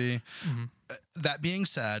therapy. Mm-hmm. That being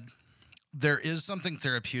said, there is something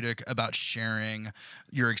therapeutic about sharing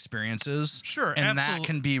your experiences. Sure. And absolutely. that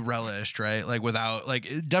can be relished, right? Like, without,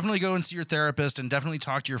 like, definitely go and see your therapist, and definitely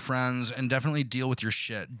talk to your friends, and definitely deal with your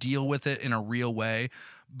shit. Deal with it in a real way.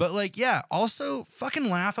 But, like, yeah, also fucking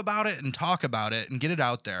laugh about it and talk about it and get it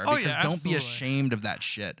out there. Because don't be ashamed of that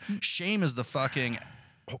shit. Shame is the fucking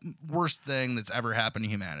worst thing that's ever happened to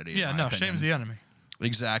humanity. Yeah, no, shame's the enemy.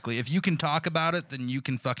 Exactly. If you can talk about it, then you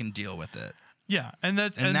can fucking deal with it. Yeah, and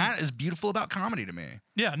that is beautiful about comedy to me.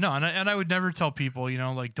 Yeah, no, and I would never tell people, you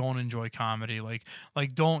know, like, don't enjoy comedy, like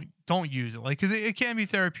don't use it, like, because it can be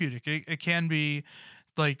therapeutic. It can be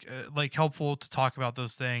like helpful to talk about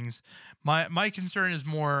those things. My concern is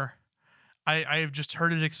more, I have just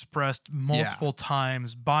heard it expressed multiple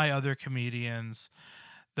times by other comedians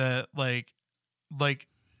that like,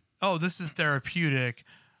 oh, this is therapeutic,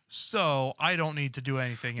 so I don't need to do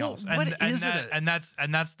anything else. And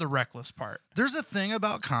that's the reckless part. There's a thing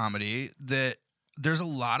about comedy that there's a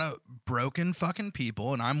lot of broken fucking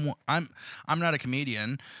people, and I'm not a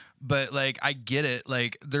comedian, but like, I get it.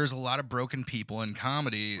 Like, there's a lot of broken people in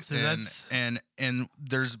comedy, so and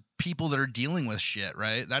there's people that are dealing with shit,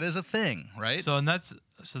 right? That is a thing, right? So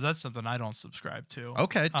that's something I don't subscribe to.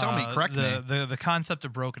 Okay, tell me, correct me. The concept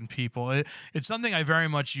of broken people, it's something I very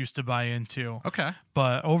much used to buy into. Okay.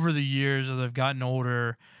 But over the years, as I've gotten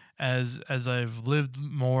older, as I've lived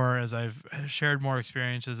more, as I've shared more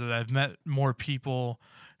experiences, as I've met more people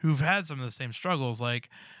who've had some of the same struggles, like,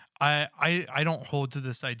 I don't hold to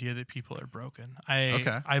this idea that people are broken.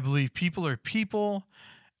 I believe people are people,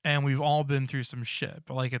 and we've all been through some shit.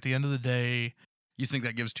 But like, at the end of the day, you think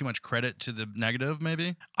that gives too much credit to the negative,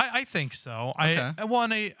 maybe? I think so. Okay.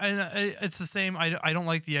 It's the same. I don't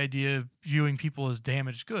like the idea of viewing people as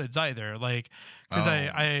damaged goods either. Like, because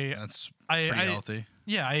that's pretty healthy.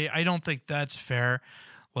 Yeah, I don't think that's fair.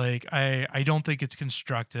 Like, I don't think it's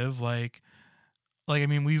constructive. Like, I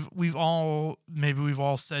mean, we've all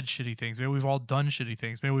said shitty things. Maybe we've all done shitty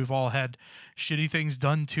things. Maybe we've all had shitty things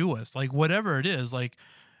done to us. Like, whatever it is, like,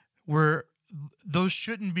 those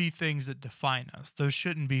shouldn't be things that define us. Those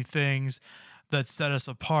shouldn't be things that set us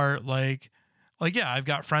apart. Like, yeah, I've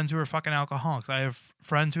got friends who are fucking alcoholics. I have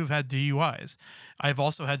friends who've had DUIs. I've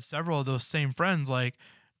also had several of those same friends, like,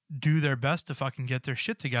 do their best to fucking get their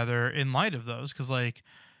shit together in light of those. Cause like,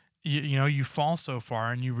 you know, you fall so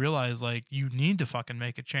far and you realize like you need to fucking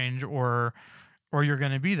make a change or you're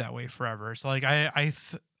going to be that way forever. So like,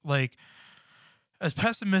 like, as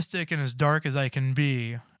pessimistic and as dark as I can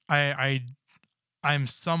be, I'm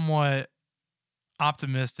somewhat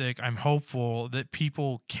optimistic. I'm hopeful that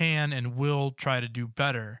people can and will try to do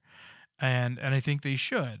better. And I think they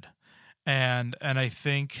should. And I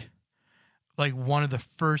think like one of the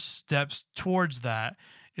first steps towards that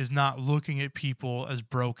is not looking at people as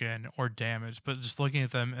broken or damaged, but just looking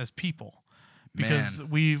at them as people. because Man.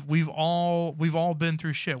 we've all been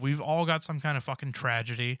through shit. We've all got some kind of fucking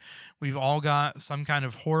tragedy. We've all got some kind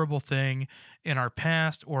of horrible thing in our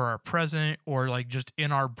past or our present or like just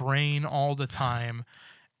in our brain all the time.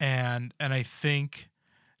 And I think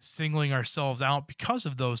singling ourselves out because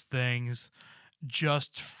of those things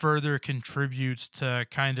just further contributes to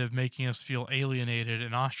kind of making us feel alienated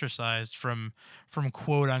and ostracized from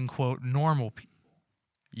quote unquote normal people.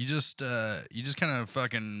 You just kind of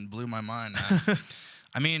fucking blew my mind, man.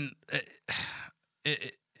 I mean,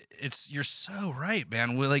 it's you're so right,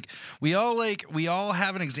 man. We all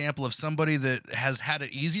have an example of somebody that has had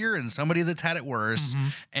it easier and somebody that's had it worse,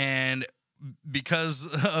 and because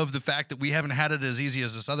of the fact that we haven't had it as easy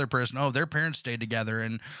as this other person, their parents stayed together,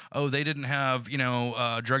 and they didn't have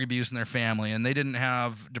drug abuse in their family, and they didn't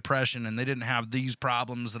have depression, and they didn't have these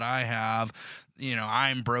problems that I have.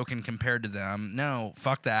 I'm broken compared to them. No,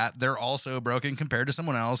 fuck that. They're also broken compared to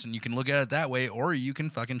someone else, and you can look at it that way, or you can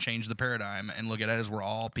fucking change the paradigm and look at it as we're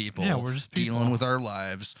all people. Yeah, we're just people dealing with our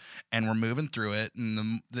lives, and we're moving through it.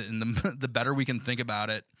 And the better we can think about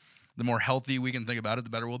it, the more healthy we can think about it, the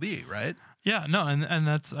better we'll be, right? Yeah, no, and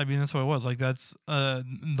that's what it was. Like that's the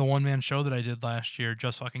one man show that I did last year,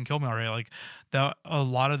 Just Fucking Killed Me Already. Like that, a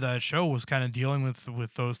lot of that show was kind of dealing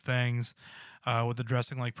with those things, with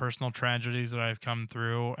addressing like personal tragedies that I've come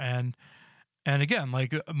through, and again,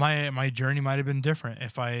 like my journey might have been different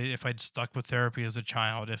if I'd stuck with therapy as a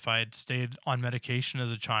child, if I'd stayed on medication as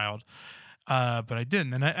a child, but I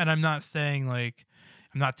didn't, and I'm not saying like.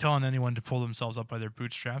 I'm not telling anyone to pull themselves up by their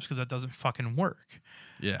bootstraps because that doesn't fucking work.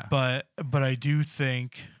 Yeah. But I do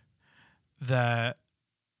think that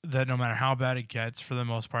no matter how bad it gets, for the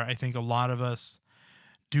most part, I think a lot of us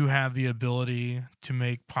do have the ability to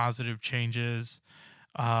make positive changes,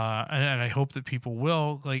 and I hope that people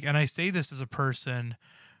will. Like, and I say this as a person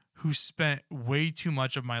who spent way too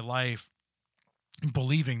much of my life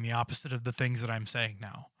believing the opposite of the things that I'm saying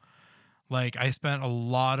now. Like, I spent a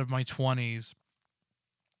lot of my 20s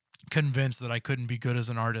convinced that I couldn't be good as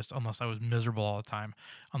an artist unless I was miserable all the time,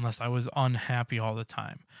 unless I was unhappy all the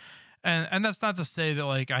time. And that's not to say that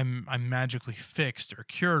like I'm magically fixed or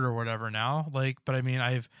cured or whatever now. Like, but I mean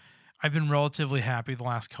I've been relatively happy the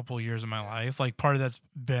last couple of years of my life. Like part of that's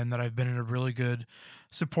been that I've been in a really good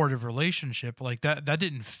supportive relationship. Like that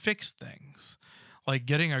didn't fix things. Like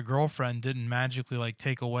getting a girlfriend didn't magically like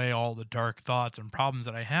take away all the dark thoughts and problems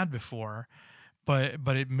that I had before.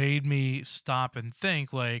 But it made me stop and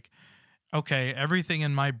think like, okay, everything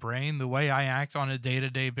in my brain, the way I act on a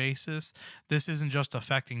day-to-day basis, this isn't just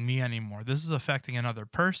affecting me anymore. This is affecting another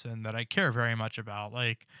person that I care very much about.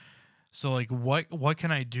 Like, so like what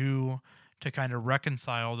can I do to kind of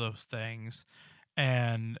reconcile those things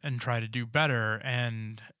and try to do better?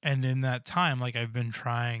 And in that time, like I've been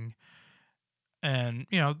trying, and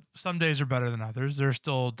some days are better than others. There's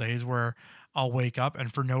still days where I'll wake up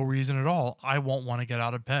and for no reason at all, I won't want to get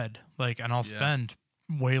out of bed. Like, and I'll spend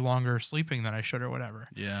way longer sleeping than I should or whatever.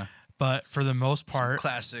 Yeah. But for the most part, some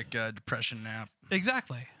classic depression nap.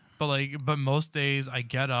 Exactly. But most days I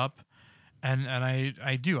get up and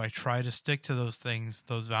I try to stick to those things,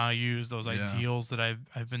 those values, those ideals that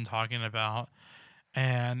I've been talking about.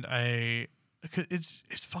 And it's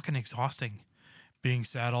fucking exhausting being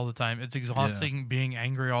sad all the time. It's exhausting being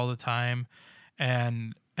angry all the time.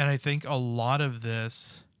 And I think a lot of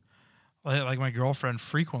this, like my girlfriend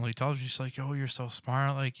frequently tells me, she's like, "Oh, you're so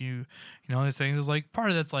smart." Like you know, these things is like part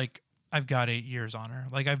of that's like I've got 8 years on her.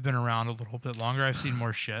 Like I've been around a little bit longer. I've seen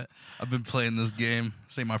more shit. I've been playing this game.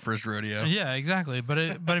 This ain't my first rodeo. Yeah, exactly. But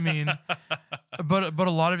I mean, but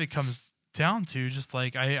a lot of it comes down to just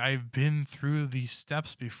like I've been through these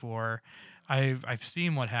steps before. I've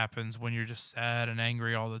seen what happens when you're just sad and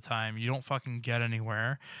angry all the time. You don't fucking get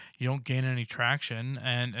anywhere. You don't gain any traction,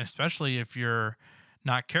 and especially if you're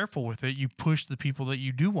not careful with it, you push the people that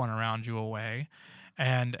you do want around you away.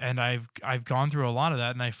 And I've gone through a lot of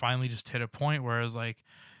that, and I finally just hit a point where I was like,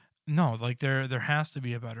 no, like there has to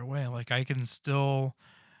be a better way. Like I can still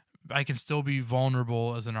be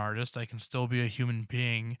vulnerable as an artist. I can still be a human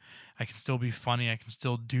being. I can still be funny. I can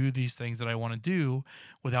still do these things that I want to do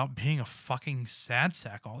without being a fucking sad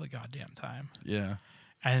sack all the goddamn time. Yeah.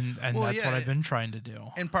 And that's what I've been trying to do.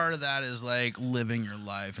 And part of that is like living your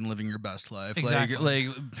life and living your best life. Exactly.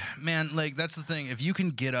 Like man, like that's the thing. If you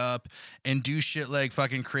can get up and do shit like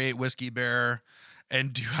fucking create Whiskey Bear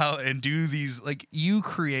and do these, like you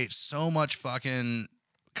create so much fucking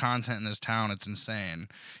content in this town, it's insane.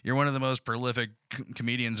 You're one of the most prolific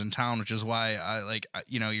comedians in town, which is why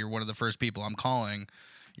you're one of the first people I'm calling,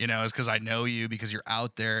 is because I know you, because you're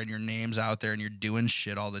out there and your name's out there and you're doing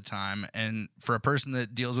shit all the time. And for a person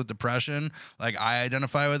that deals with depression, like I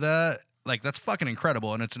identify with that, like that's fucking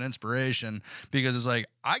incredible, and it's an inspiration because it's like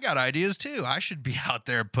I got ideas too. I should be out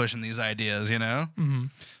there pushing these ideas, you know. Mm-hmm.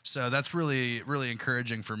 So that's really really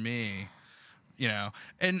encouraging for me, you know.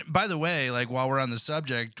 And by the way, like while we're on the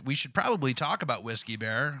subject, we should probably talk about Whiskey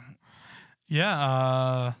Bear.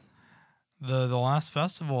 Yeah. The last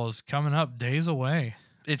festival is coming up, days away.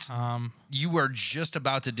 It's you are just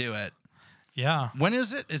about to do it. Yeah. When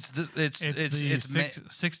is it? It's the May.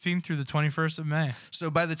 16th through the 21st of May. So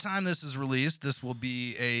by the time this is released, this will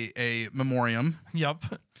be a memoriam. Yep.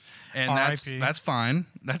 And R.I.P. that's fine.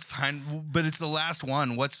 That's fine. But it's the last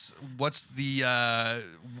one. What's the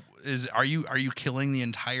are you killing the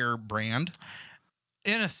entire brand?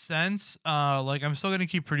 In a sense, like I'm still gonna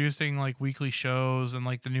keep producing like weekly shows and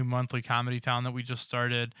like the new monthly Comedy Town that we just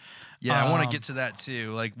started. Yeah, I want to get to that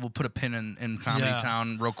too. Like we'll put a pin in Comedy Yeah.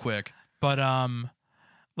 Town real quick. But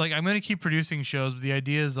like I'm gonna keep producing shows. But the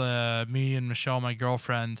idea is, me and Michelle, my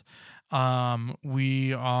girlfriend, we're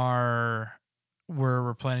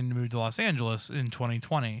planning to move to Los Angeles in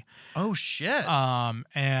 2020. Oh shit! And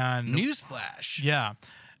Newsflash. yeah,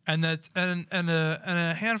 and that's and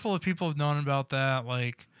a handful of people have known about that.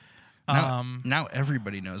 Like, Now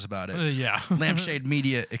everybody knows about it. yeah, Lampshade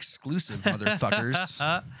Media exclusive,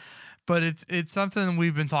 motherfuckers. But it's something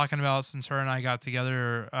we've been talking about since her and I got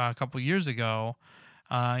together a couple years ago.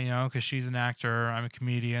 You know, because she's an actor, I'm a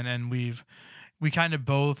comedian, and we kind of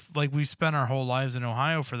both like we spent our whole lives in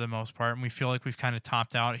Ohio for the most part, and we feel like we've kind of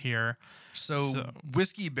topped out here. So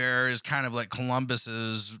Whiskey Bear is kind of like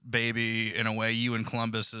Columbus's baby in a way. You and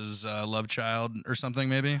Columbus's love child or something,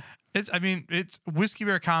 maybe. It's Whiskey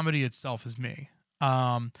Bear Comedy itself is me.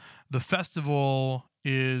 The festival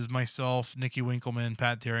is myself, Nikki Winkleman,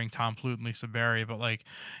 Pat Deering, Tom Plute, and Lisa Barry. But like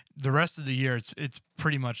the rest of the year, it's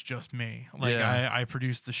pretty much just me. Like I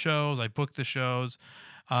produce the shows, I book the shows.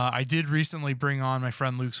 I did recently bring on my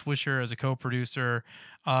friend Luke Swisher as a co-producer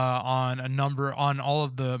on all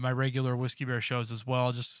of my regular Whiskey Bear shows as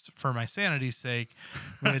well, just for my sanity's sake.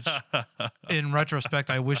 Which, in retrospect,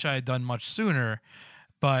 I wish I had done much sooner.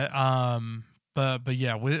 But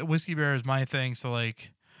yeah, Whiskey Bear is my thing. So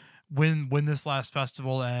like, when this last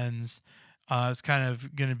festival ends, it's kind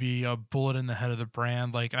of gonna be a bullet in the head of the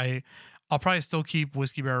brand. Like I'll probably still keep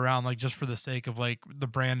Whiskey Bear around, like just for the sake of like the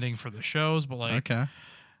branding for the shows. But like,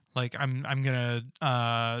 like I'm gonna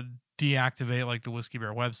deactivate like the Whiskey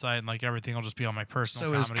Bear website, and like everything will just be on my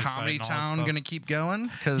personal. So is comedy Comedy site and all that Town stuff. gonna keep going?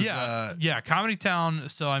 Because Yeah, Comedy Town.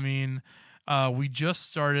 So I mean, we just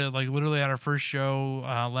started, like literally had our first show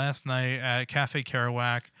last night at Cafe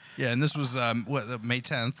Kerouac. yeah, and this was May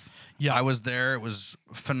 10th. Yeah. I was there. It was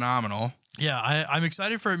phenomenal. Yeah, I'm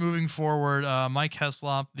excited for it moving forward. Mike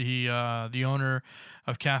Heslop, the owner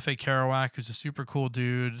of Cafe Kerouac, who's a super cool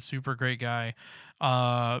dude, super great guy,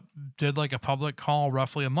 did like a public call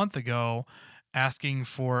roughly a month ago asking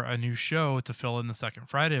for a new show to fill in the second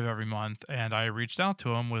Friday of every month. And I reached out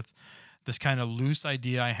to him with this kind of loose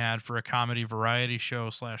idea I had for a comedy variety show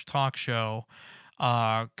 / talk show.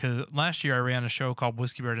 Because last year I ran a show called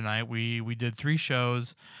Whiskey Bear Tonight. We did 3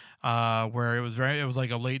 shows. Where it was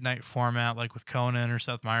like a late night format, like with Conan or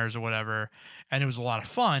Seth Meyers or whatever, and it was a lot of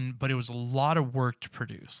fun, but it was a lot of work to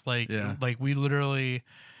produce. Like we literally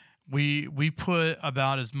we put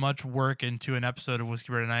about as much work into an episode of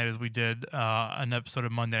Whiskey Bear Tonight as we did an episode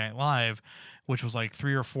of Monday Night Live, which was like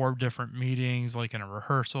 3 or 4 different meetings, like in a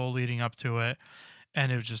rehearsal leading up to it,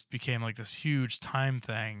 and it just became like this huge time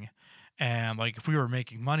thing. And like if we were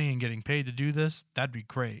making money and getting paid to do this, that'd be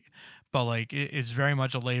great. But like it's very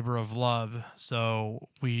much a labor of love, so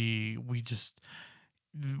we just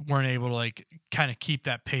weren't able to like kind of keep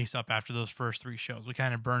that pace up after those first 3 shows. We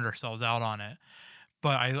kind of burned ourselves out on it.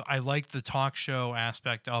 But I liked the talk show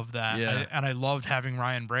aspect of that, and I loved having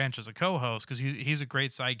Ryan Branch as a co-host because he's a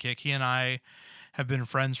great sidekick. He and I have been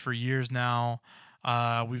friends for years now.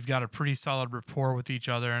 We've got a pretty solid rapport with each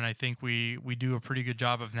other, and I think we do a pretty good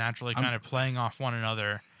job of naturally kind of playing off one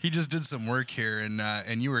another. He just did some work here,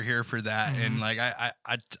 and you were here for that. Mm-hmm. And like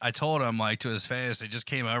I told him like to his face, I just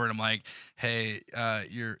came over and I'm like, hey,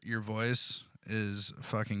 your voice is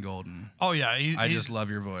fucking golden. Oh yeah, I just love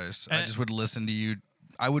your voice. I just would listen to you.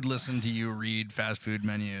 I would listen to you read fast food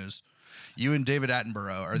menus. You and David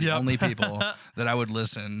Attenborough are the only people that I would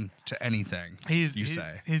listen to anything you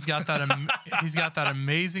say. He's got that he's got that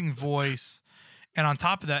amazing voice, and on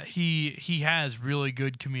top of that, he has really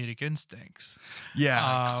good comedic instincts.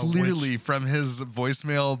 Yeah, clearly from his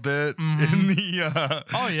voicemail bit in the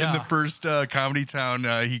in the first Comedy Town,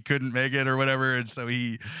 he couldn't make it or whatever, and so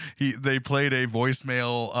they played a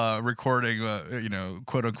voicemail recording,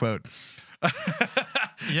 quote unquote.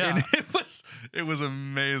 Yeah. And it was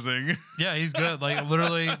amazing. Yeah, he's good. Like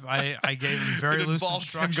literally, I gave him very It loose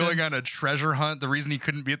involved him instructions. going on a treasure hunt. The reason he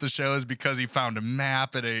couldn't be at the show is because he found a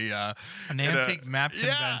map at an antique map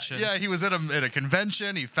convention. Yeah, he was at a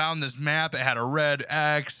convention. He found this map. It had a red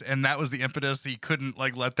X, and that was the impetus. He couldn't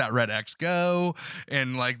like let that red X go.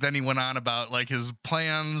 And like then he went on about like his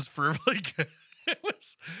plans for like it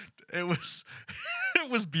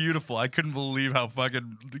was beautiful. I couldn't believe how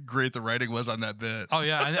fucking great the writing was on that bit. Oh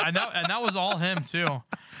yeah, and that was all him too.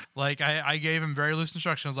 Like I gave him very loose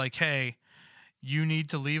instructions. Like, hey, you need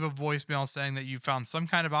to leave a voicemail saying that you found some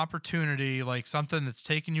kind of opportunity, like something that's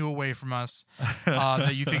taken you away from us,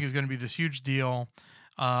 that you think is going to be this huge deal,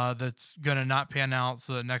 that's going to not pan out,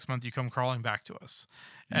 so that next month you come crawling back to us.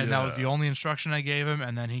 And that was the only instruction I gave him.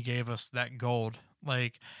 And then he gave us that gold.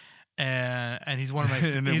 Like, and he's one of my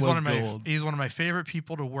he's one of my favorite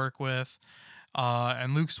people to work with.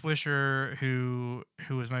 And Luke Swisher, who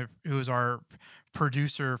is our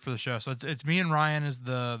producer for the show. So it's me and Ryan as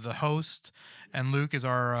the host, and Luke is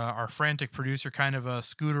our frantic producer, kind of a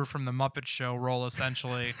Scooter from the Muppet Show role,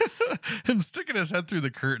 essentially. Him sticking his head through the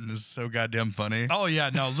curtain is so goddamn funny. Oh yeah,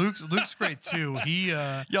 no, Luke's great too. He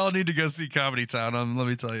y'all need to go see Comedy Town. Let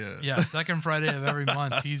me tell you. Yeah, second Friday of every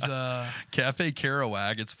month. He's Cafe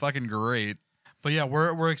Kerouac. It's fucking great. But yeah,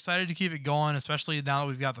 we're excited to keep it going, especially now that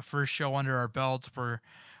we've got the first show under our belts. We're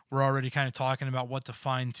already kind of talking about what to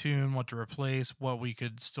fine tune, what to replace, what we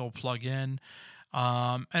could still plug in.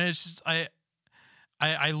 And it's just I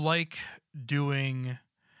like doing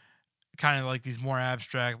kind of like these more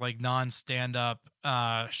abstract, like non-stand-up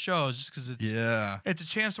shows, just because it's a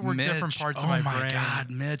chance to work different parts of my brain. Oh my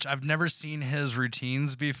God, Mitch! I've never seen his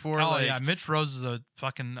routines before. Oh yeah, Mitch Rose is a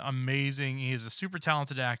fucking amazing. He's a super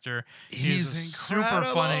talented actor. He's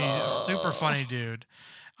incredible. Super funny dude.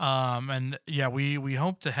 And yeah, we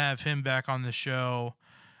hope to have him back on the show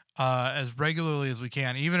as regularly as we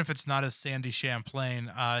can, even if it's not as Sandy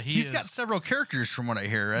Champlain. He's got several characters from what I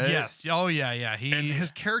hear, right? Yes. Oh yeah. And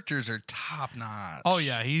his characters are top notch. Oh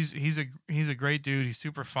yeah, he's a great dude. He's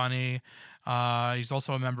super funny. He's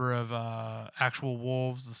also a member of Actual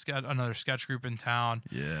Wolves, another sketch group in town.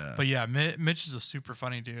 Yeah. But yeah, Mitch is a super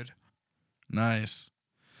funny dude. Nice.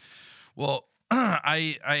 Well,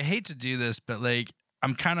 I hate to do this, but like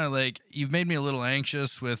I'm kind of like, you've made me a little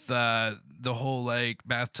anxious with the whole like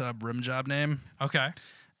bathtub rim job name. Okay.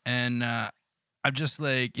 And I'm just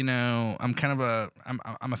like, I'm kind of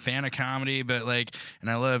I'm a fan of comedy, but like, and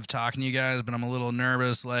I love talking to you guys, but I'm a little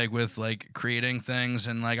nervous like with like creating things,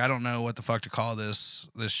 and like I don't know what the fuck to call this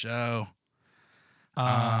show.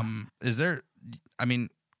 Is there? I mean,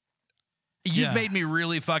 you've made me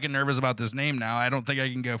really fucking nervous about this name now. I don't think I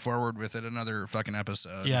can go forward with it another fucking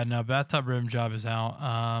episode. Yeah, no, bathtub rim job is out.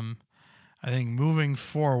 I think moving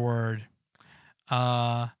forward,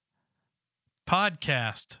 podcast :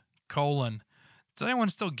 does anyone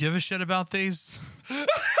still give a shit about these?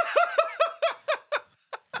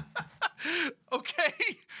 Okay.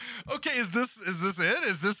 Is this it?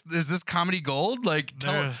 Is this comedy gold? Like,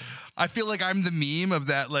 I feel like I'm the meme of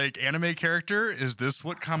that like anime character. Is this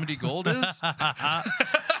what comedy gold is?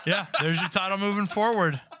 Yeah, there's your title moving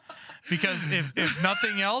forward. Because if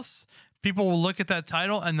nothing else, people will look at that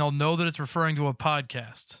title and they'll know that it's referring to a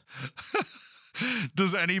podcast.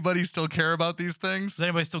 Does anybody still care about these things? Does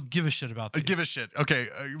anybody still give a shit about these? Give a shit. Okay,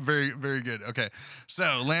 very, very good. Okay,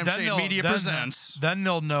 so Lampshade Media presents. Then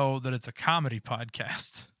they'll know that it's a comedy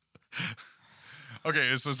podcast.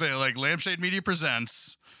 Okay, so say like Lampshade Media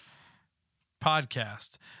presents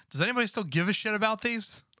podcast. Does anybody still give a shit about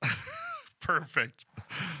these? Perfect.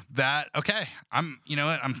 Okay. You know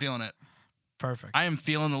what? I'm feeling it. Perfect. I am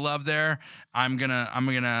feeling the love there. I'm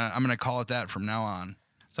gonna call it that from now on.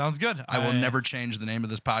 Sounds good. I will never change the name of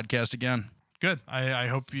this podcast again. Good. I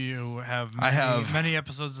hope you have many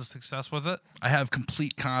episodes of success with it. I have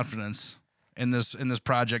complete confidence in this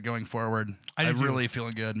project going forward. I'm really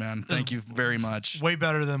feeling good, man. Thank you very much. Way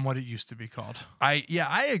better than what it used to be called. I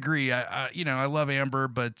agree. I love Amber,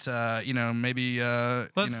 but maybe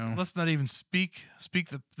let's not even speak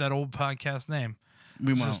that old podcast name.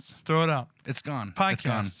 We won't. Just throw it out. It's gone. Podcast. It's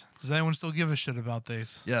gone. Does anyone still give a shit about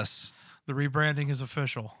these? Yes. The rebranding is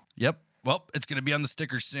official. Yep. Well, it's going to be on the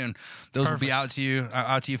stickers soon. Those will be out to you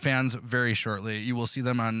fans very shortly. You will see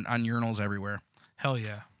them on urinals everywhere. Hell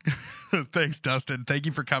yeah. Thanks, Dustin. Thank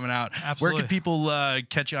you for coming out. Absolutely. Where can people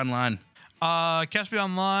catch you online? Catch me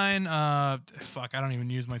online. I don't even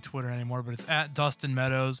use my Twitter anymore, but it's at Dustin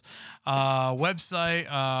Meadows.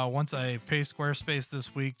 Website. Once I pay Squarespace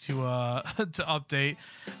this week to update,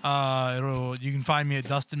 you can find me at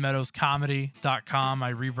DustinMeadowsComedy.com. I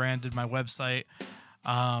rebranded my website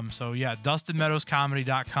So yeah,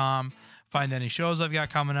 DustinMeadowsComedy.com. Find any shows I've got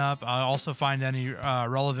coming up. Also find any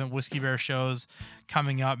relevant Whiskey Bear shows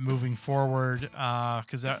coming up moving forward,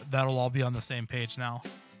 because that'll all be on the same page now.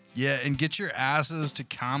 Yeah, and get your asses to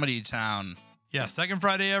Comedy Town. Yeah, second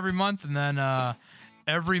Friday every month, and then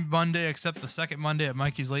every Monday except the second Monday at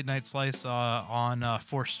Mikey's Late Night Slice on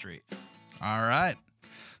 4th Street. All right.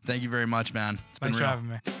 Thank you very much, man. It's Thanks been for real. having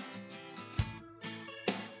me.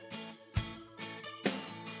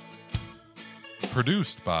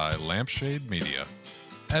 Produced by Lampshade Media.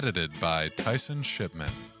 Edited by Tyson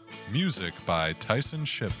Shipman. Music by Tyson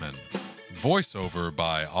Shipman. Voiceover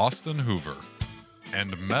by Austin Hoover.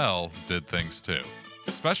 And Mel did things too.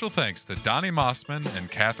 Special thanks to Donnie Mossman and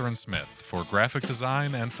Catherine Smith for graphic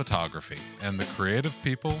design and photography, and the creative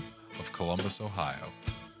people of Columbus, Ohio.